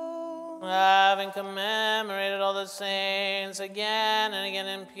 Having commemorated all the saints again and again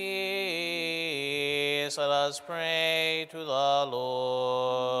in peace, let us pray to the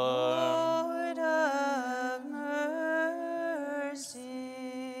Lord. Lord, have mercy.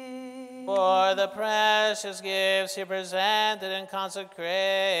 For the precious gifts he presented and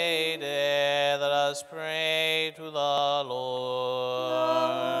consecrated, let us pray to the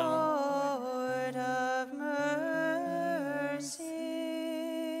Lord. Lord, have mercy.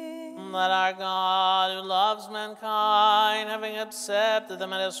 That our God, who loves mankind, having accepted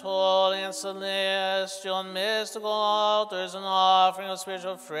them at his holy and celestial and mystical altars, an offering of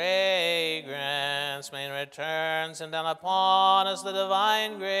spiritual fragrance, may in return send down upon us the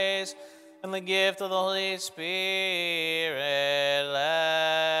divine grace and the gift of the Holy Spirit.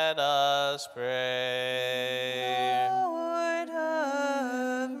 Let us pray. Lord,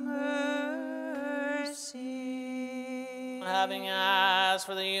 have mercy. Having asked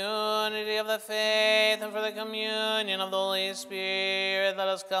for the unity of the faith and for the communion of the Holy Spirit, let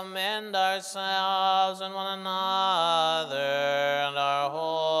us commend ourselves and one another and our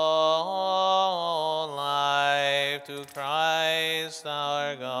whole life to Christ our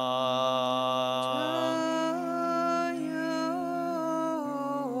God. To you,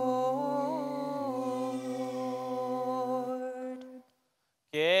 Lord.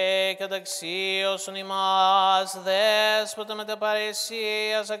 Και καταξίωσον ημάς, δέσποτε με τα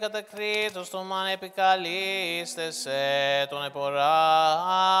παρησίας ακατακρίτως το μάνα επικαλίστεσαι των εποράνιων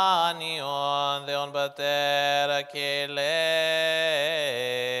Δεόν Πατέρα και λέγει.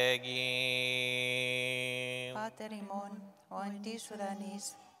 Πάτερ ημών, ο εν της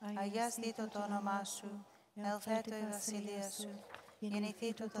ουρανής, αγιαστήτω το όνομά σου, ελθέτω η βασιλεία σου,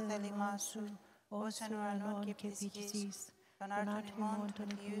 γεννηθήτω το θέλημά σου, ως εν ουρανόν και επί της γης. Τον άρτον ημών των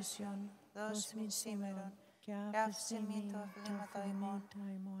ιούσιων, δώσ' μου σήμερον, και άφησε μη το αφλήματα ημών,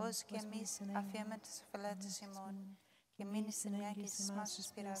 ως και εμείς αφιέμε τις αφελέτες ημών, και μην εις την έγκυση μας εις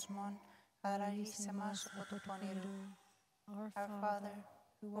πειρασμών, αλλά ρίσε εμάς από το πονηρού. Our Father,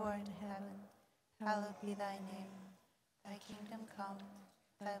 who art in heaven, hallowed be thy name. Thy kingdom come,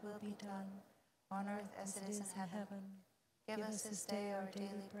 thy will be done, on earth as it is in heaven. Give us this day our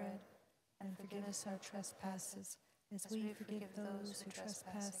daily bread, and forgive us our trespasses, as we forgive those who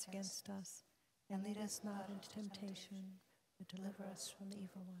trespass against us. And lead us not into temptation, but deliver us from the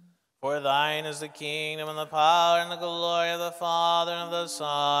evil one. For thine is the kingdom and the power and the glory of the Father and of the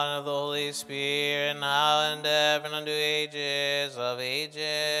Son and of the Holy Spirit, now and ever and unto ages of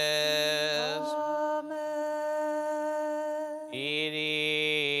ages. Amen.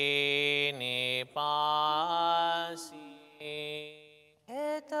 Ειρήνη πάση.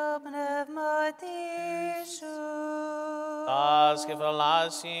 Και το πνεύμα σου. Τας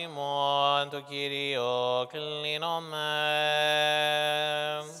κεφαλάς ημών το Κύριο κλείνομεν.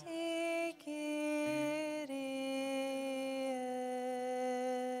 Συ Κύριε.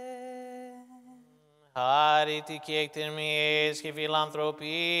 Χάρητη και εκτιμής και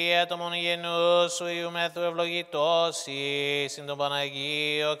φιλανθρωπία το μονογενού σου Υιού μεθού ευλογητώσει, συν τον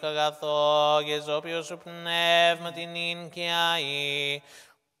Παναγίο καγαθό και ζώπιο σου πνεύμα την ίν και αή,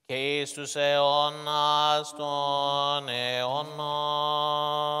 Christus eon aston eonon.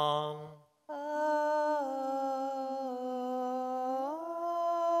 Amen.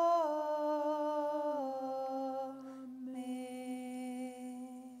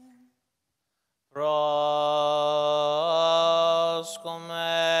 Proscomenta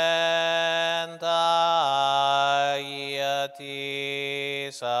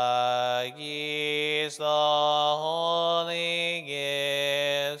ietis agis the holy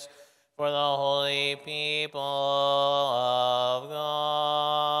gifts for the holy people of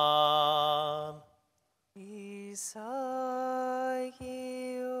God. Isagios,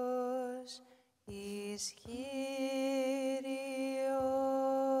 Kyrios,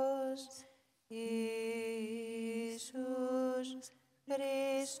 Jesus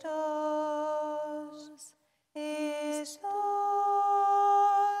Christos, is doxan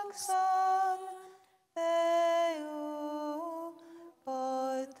Deo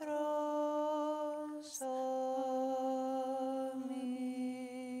Orthros.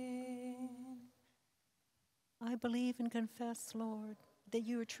 Amen. I believe and confess, Lord, that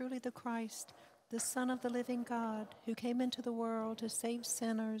you are truly the Christ, the Son of the living God, who came into the world to save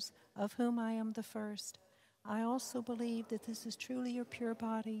sinners, of whom I am the first. I also believe that this is truly your pure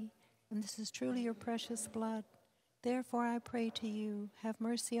body, and this is truly your precious blood. Therefore I pray to you, have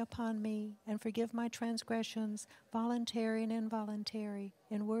mercy upon me, and forgive my transgressions, voluntary and involuntary,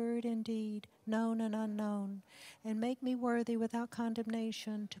 in word and deed, known and unknown, and make me worthy without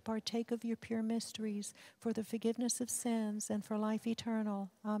condemnation to partake of your pure mysteries for the forgiveness of sins and for life eternal.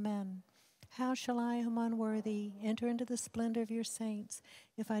 Amen. How shall I, who am unworthy, enter into the splendor of your saints?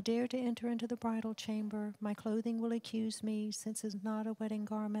 If I dare to enter into the bridal chamber, my clothing will accuse me, since it is not a wedding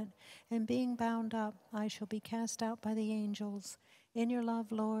garment, and being bound up, I shall be cast out by the angels. In your love,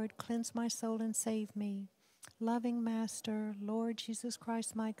 Lord, cleanse my soul and save me. Loving Master, Lord Jesus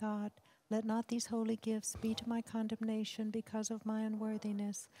Christ, my God, let not these holy gifts be to my condemnation because of my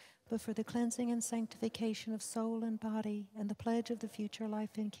unworthiness, but for the cleansing and sanctification of soul and body, and the pledge of the future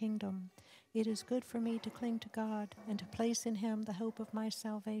life and kingdom. It is good for me to cling to God and to place in him the hope of my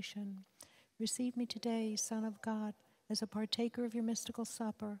salvation. Receive me today, Son of God, as a partaker of your mystical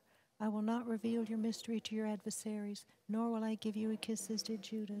supper. I will not reveal your mystery to your adversaries, nor will I give you a kiss as did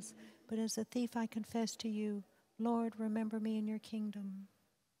Judas, but as a thief I confess to you, Lord, remember me in your kingdom.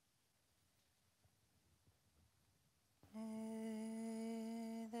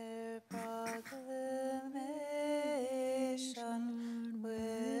 The proclamation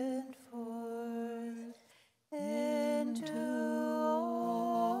went forth into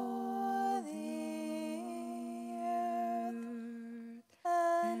all the earth,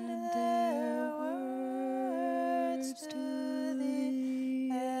 and their words to the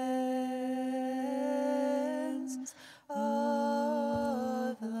ends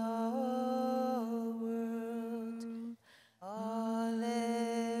of the world.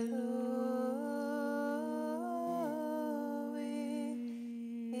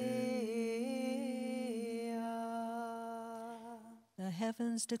 The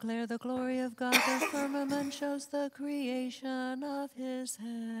heavens declare the glory of God, the firmament shows the creation of his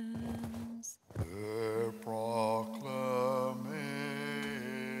hands. Their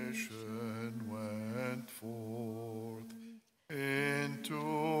proclamation went forth into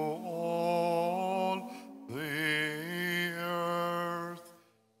all the earth,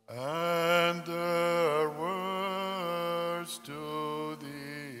 and their words to the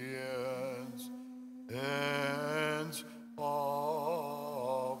ends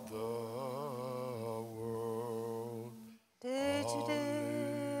of the world. Day to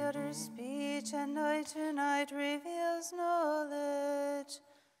day utters speech, and night to night reveals knowledge.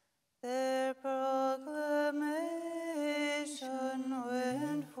 Their proclamation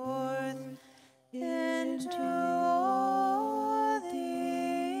went forth into all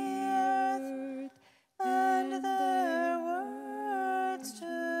the earth, and their words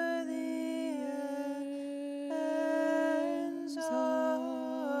to the ends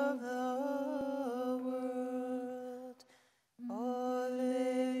of the world.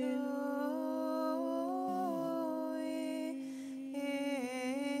 Alleluia.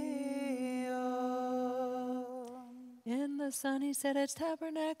 In the sun he set its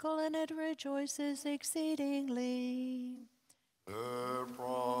tabernacle, and it rejoices exceedingly. Their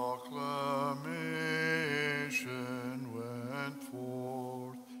proclamation went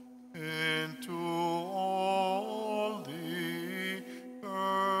forth into all the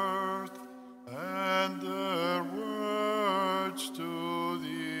earth, and their words to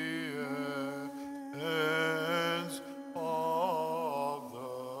the ends of the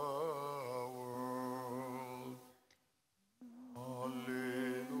world.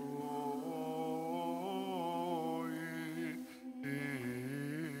 Alleluia.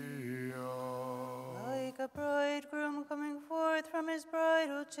 his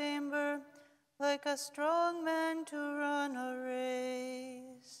bridal chamber, like a strong man to run a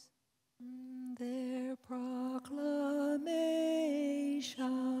race. Their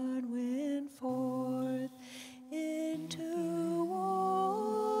proclamation went forth into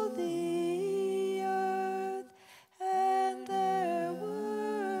all the earth, and their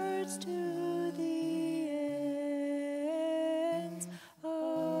words to the ends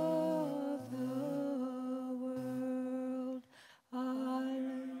of the world.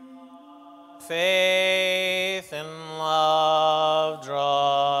 Alleluia. Faith and love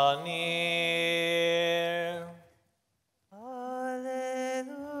draw near.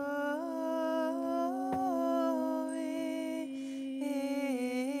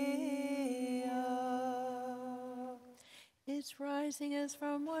 Alleluia. Its rising as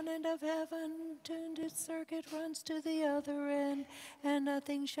from one end of heaven, and its circuit runs to the other end, and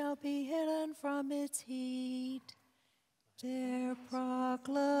nothing shall be hidden from its heat. Their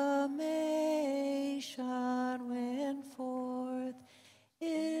proclamation went forth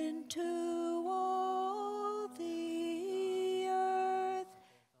into all the earth,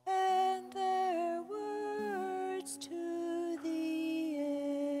 and their words to the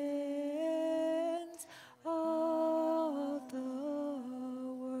ends of the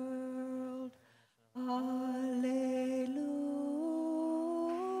world. Alleluia.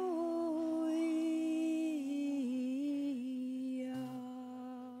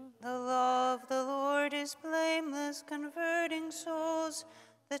 The law of the Lord is blameless, converting souls.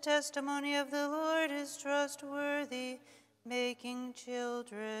 The testimony of the Lord is trustworthy, making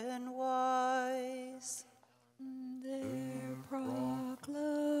children wise. Their proclamation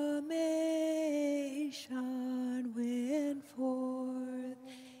went forth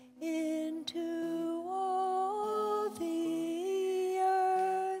into all the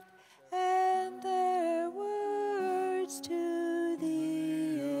earth, and their words to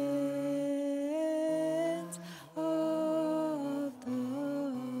the ends of the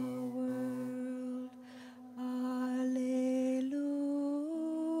world. Alleluia.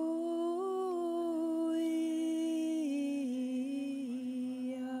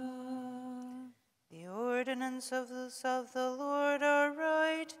 The ordinances of the Lord are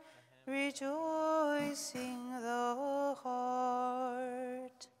right, rejoicing the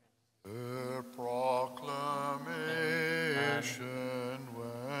heart. Their proclamation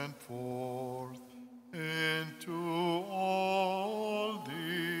went forth into all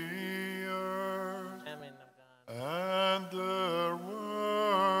the earth, Amen of God. and their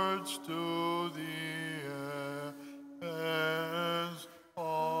words to the ends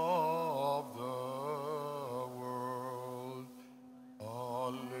of the world.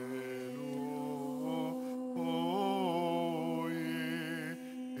 Alleluia.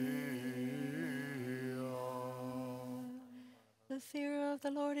 The fear of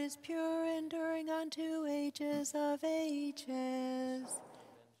the Lord is pure, enduring unto ages of ages.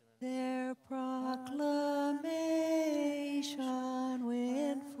 Their proclamation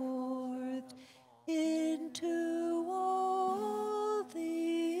went forth into all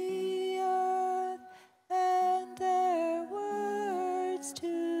the earth, and their words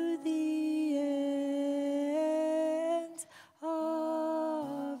to the ends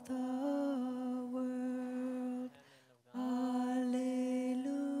of the world.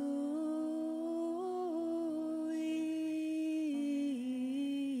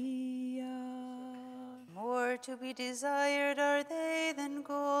 Alleluia. More to be desired are they than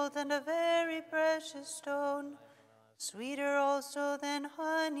gold and a very precious stone, sweeter also than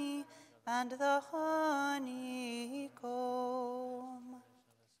honey and the honeycomb.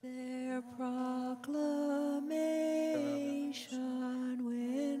 Their proclamation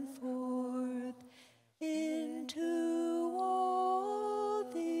went forth into all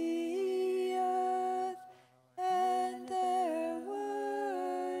the earth, and their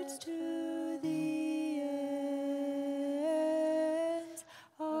words to the ends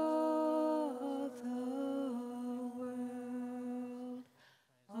of the world.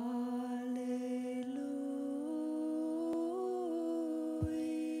 Alleluia.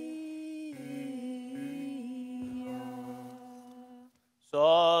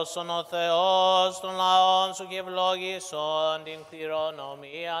 Σώσον ο Θεός των λαών σου και ευλόγησον την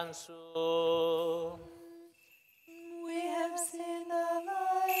κληρονομίαν σου. We have seen the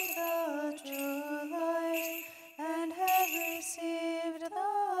light, the true light, and have received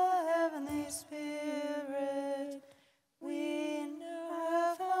the heavenly Spirit. We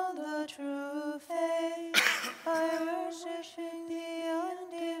have found the true faith by worshiping the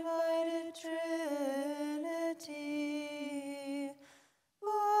undivided Trinity,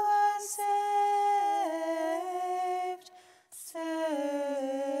 who has saved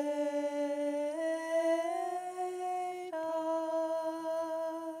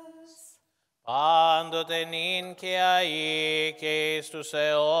tenin ke ai ke Christus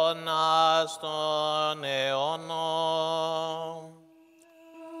eonas ton eonom.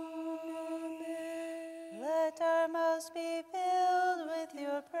 Let our mouths be filled with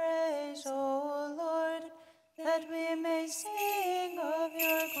your praise, O Lord, that we may sing of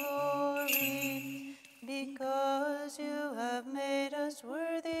your glory, because you have made us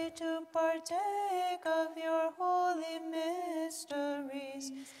worthy to partake of your holy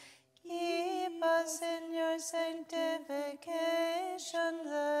mysteries. Keep us in your sanctification,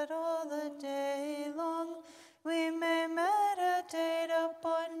 that all the day long we may meditate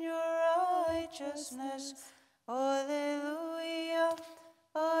upon your righteousness. Alleluia,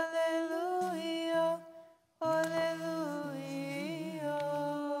 alleluia, alleluia.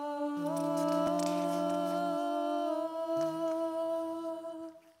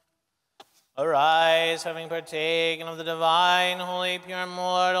 Arise, having partaken of the divine, holy, pure,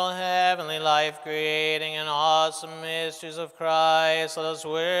 immortal, heavenly, life-creating, and awesome mysteries of Christ, let us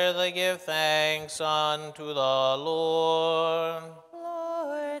worthily give thanks unto the Lord.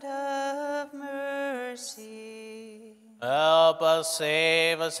 Lord, have mercy. Help us,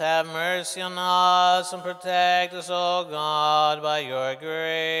 save us, have mercy on us, and protect us, O God, by your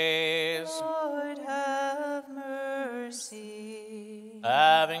grace. Lord, have mercy.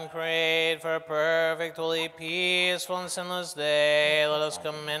 Having prayed for a perfect, holy, peaceful, and sinless day, let us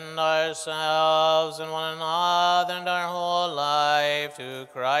commend ourselves and one another and our whole life to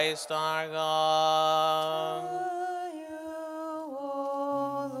Christ our God. To you,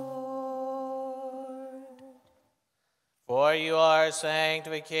 O Lord. For you are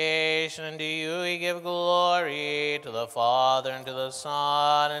sanctification, and to you we give glory, to the Father, and to the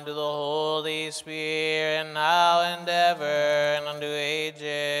Son, and to the Holy Spirit, now and ever, and unto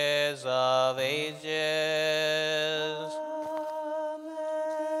ages of ages.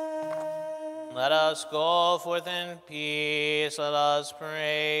 Amen. Let us go forth in peace. Let us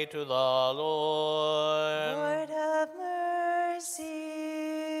pray to the Lord. Lord, have mercy.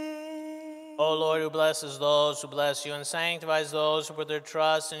 O Lord, who blesses those who bless you and sanctifies those who put their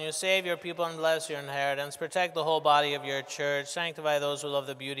trust in you, save your people and bless your inheritance. Protect the whole body of your church. Sanctify those who love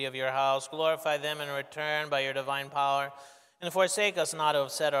the beauty of your house. Glorify them in return by your divine power. And forsake us not who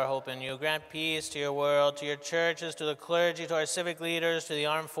have set our hope in you. Grant peace to your world, to your churches, to the clergy, to our civic leaders, to the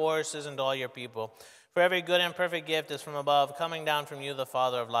armed forces, and to all your people. For every good and perfect gift is from above, coming down from you, the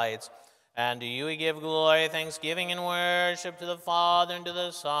Father of lights. And to you we give glory, thanksgiving, and worship, to the Father, and to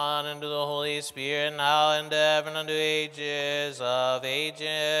the Son, and to the Holy Spirit, now and ever, and unto ages of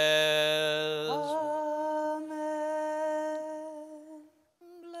ages. Amen.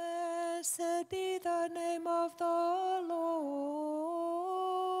 Blessed be the name of the Lord,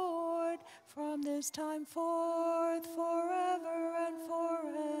 from this time forth, forever and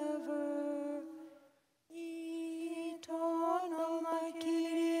forever. Eternal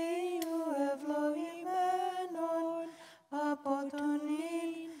Kyrie, Eveloimenon,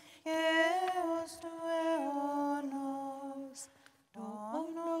 apotonin, eos tu eonos.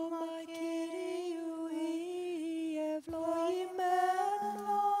 Domino Kyrie,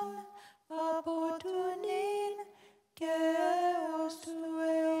 Eveloimenon, apotonin, eos tu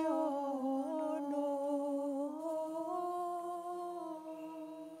eonos.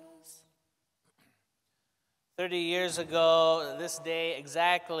 30 years ago, this day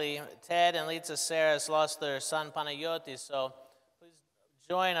exactly, Ted and Litsa Saras lost their son Panayotis. So please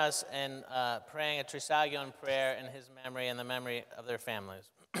join us in praying a Trisagion prayer in his memory and the memory of their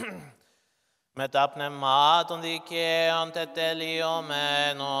families. Μετά πνευμάτων δικαίων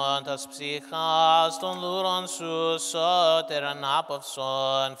τετελειωμένων, τας ψυχάς των δούρων σου σώτεραν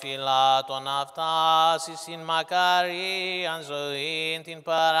απόψων, φυλάτων αυτάς εις την μακαρίαν ζωήν την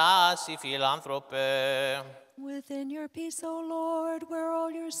παράσι φιλάνθρωπε. Within your peace, O Lord, where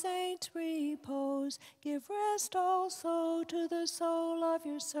all your saints repose, give rest also to the soul of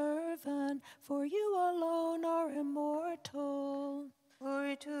your servant, for you alone are immortal.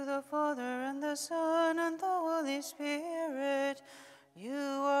 Glory to the Father, and the Son, and the Holy Spirit.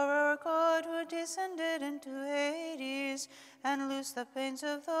 You are our God, who descended into Hades, and loosed the pains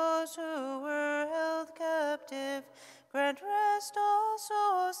of those who were held captive. Grant rest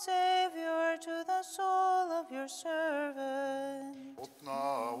also, Savior, to the soul of your servant. Both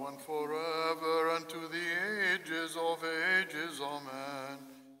now and forever, and to the ages of ages. Amen.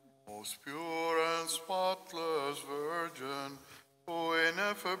 Most pure and spotless Virgin, who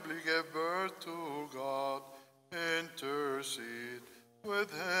ineffably gave birth to God, intercede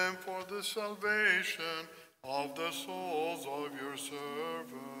with him for the salvation of the souls of your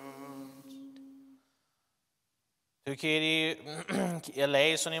servants. Του Κύριου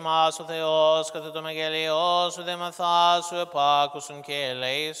ελέησον ημάς ο Θεός, κατά το μεγαλειό σου δε μαθά σου επάκουσον και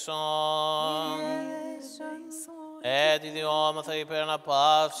ελέησον. Έτσι διόμαθα υπέρ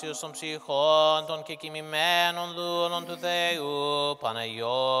αναπαύσεως των ψυχών των και κοιμημένων δούλων του Θεού,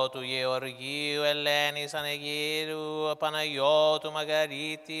 Παναγιώτου Γεωργίου Ελένης Ανεγύρου, Παναγιώτου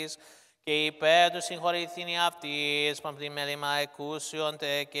Μαγαρίτης, και υπέρ του συγχωρηθήνει αυτής, παμπλημέλημα εκούσιον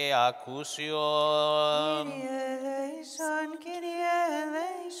τε και ακούσιον. Kyrie eleison, Kyrie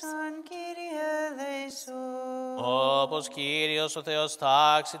eleison, Kyrie eleison. Όπως Κύριος ο Θεός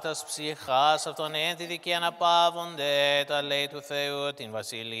τάξει τας ψυχάς αυτών ένθιδη και αναπαύονται τα λέει του Θεού την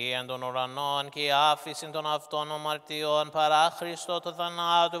βασιλεία των ουρανών και η άφηση των αυτών ομαρτιών παρά Χριστό το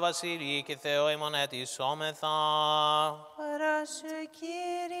θανάτου βασιλεί και Θεό ημών ετισόμεθα. Παράσου,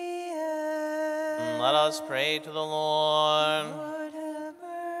 Kyrie. Let us pray to the Lord. Lord have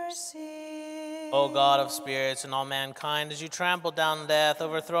mercy. O God of spirits and all mankind, as you trample down death,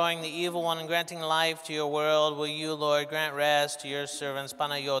 overthrowing the evil one and granting life to your world, will you, Lord, grant rest to your servants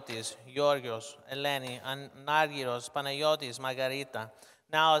Panayotis, Georgios, Eleni, Nargiros, Panayotis, Margarita,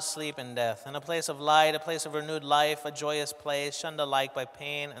 now asleep in death, in a place of light, a place of renewed life, a joyous place, shunned alike by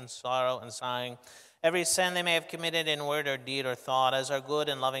pain and sorrow and sighing. Every sin they may have committed in word or deed or thought, as our good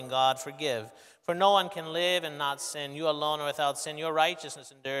and loving God, forgive. For no one can live and not sin. You alone are without sin. Your righteousness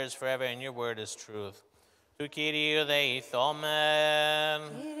endures forever, and your word is truth. Tu Kyrie δεηθόμεν.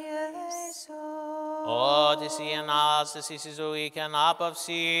 Kyrie eleison. Ότι εσύ Ανάστασης η ζωή και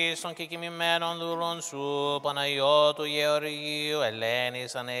ανάπαυσης των και κοιμημένων δούλων σου, Παναγιώτου Γεωργίου,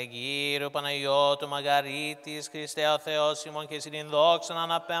 Ελένης Ανεγύρου, Παναγιώτου Μαγαρίτης, Χριστέ ο Θεός ημών και στην δόξαν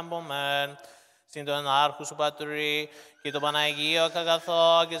αναπέμπομεν, συν τον άρχου σου Πατρί, και το Παναγίο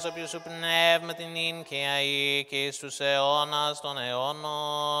καγαθό και στο πιο σου πνεύμα την ίν και αή και εις τους αιώνας των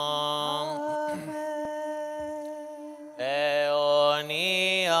αιώνων.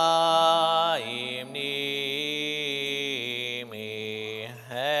 Αιωνία η μνήμη,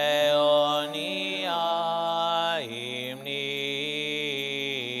 αιωνία η μνήμη,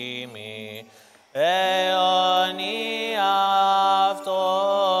 αιωνία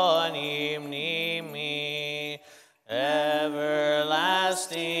αυτόν η μνήμη, everlasting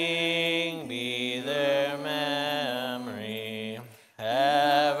be their memory,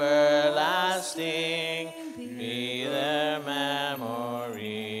 everlasting be their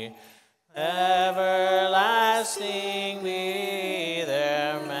memory, everlasting be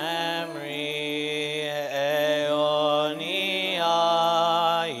their memory, αιωνία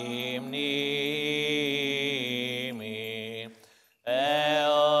η μνήμη,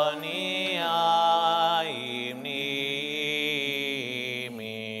 αιωνία η μνήμη,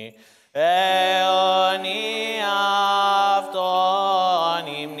 αιωνία αυτόν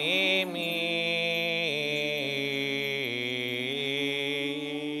η μνήμη.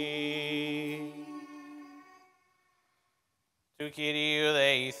 Του Κυρίου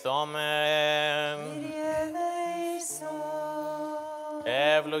δεηθόμεν. Kyrie eleison.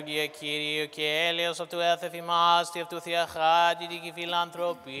 Ευλογία Κύριου και έλεος αυτού έθεφ ημάς, και αυτού θειαχάτη και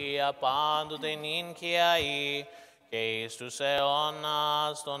φιλανθρωπία πάντοτε νυν και αεί, και εις τους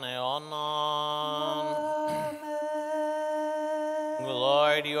αιώνας των αιώνων.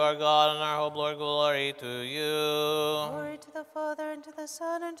 Glory to you, our God, and our hope, Lord, glory to you. Glory to the Father, and to the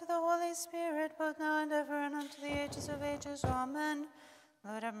Son, and to the Holy Spirit, both now and ever, and unto the ages of ages. Amen.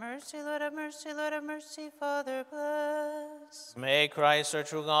 Lord have mercy, Lord have mercy, Lord have mercy, Father bless. May Christ, our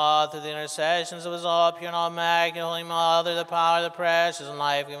true God, through the intercessions of his all pure and all immaculate Holy Mother, the power of the precious and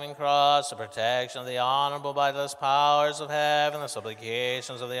life-giving cross, the protection of the honorable vitalist powers of heaven, the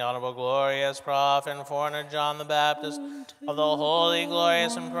supplications of the honorable glorious prophet and foreigner John the Baptist, of the holy,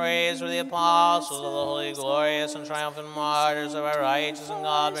 glorious, and praiseworthy apostles, of the holy, glorious, and triumphant martyrs, of our righteous and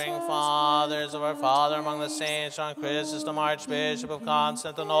God-bearing fathers, of our Father among the saints, John Chrysostom, Archbishop of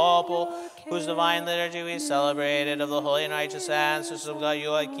Constantinople, whose divine liturgy we celebrated, of the holy and righteous ancestors of God,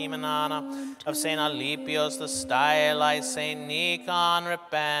 Joachim and Anna, of Saint Alypius the Stylite, Saint Nikon,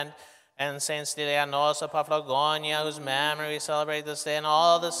 repent, and Saint Stylianos of Paphlagonia, whose memory we celebrate this day, and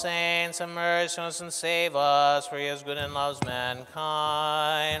all the saints, have mercy on us and save us, for he is good and loves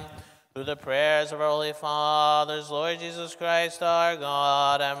mankind. Through the prayers of our holy fathers, Lord Jesus Christ, our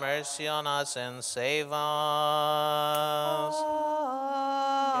God, have mercy on us and save us.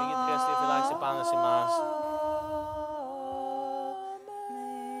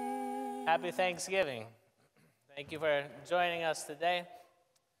 Happy Thanksgiving. Thank you for joining us today.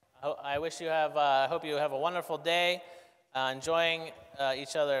 I hope you have a wonderful day, enjoying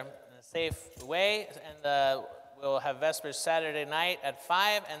each other in a safe way, and we'll have Vespers Saturday night at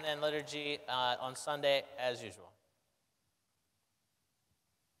 5, and then liturgy on Sunday as usual.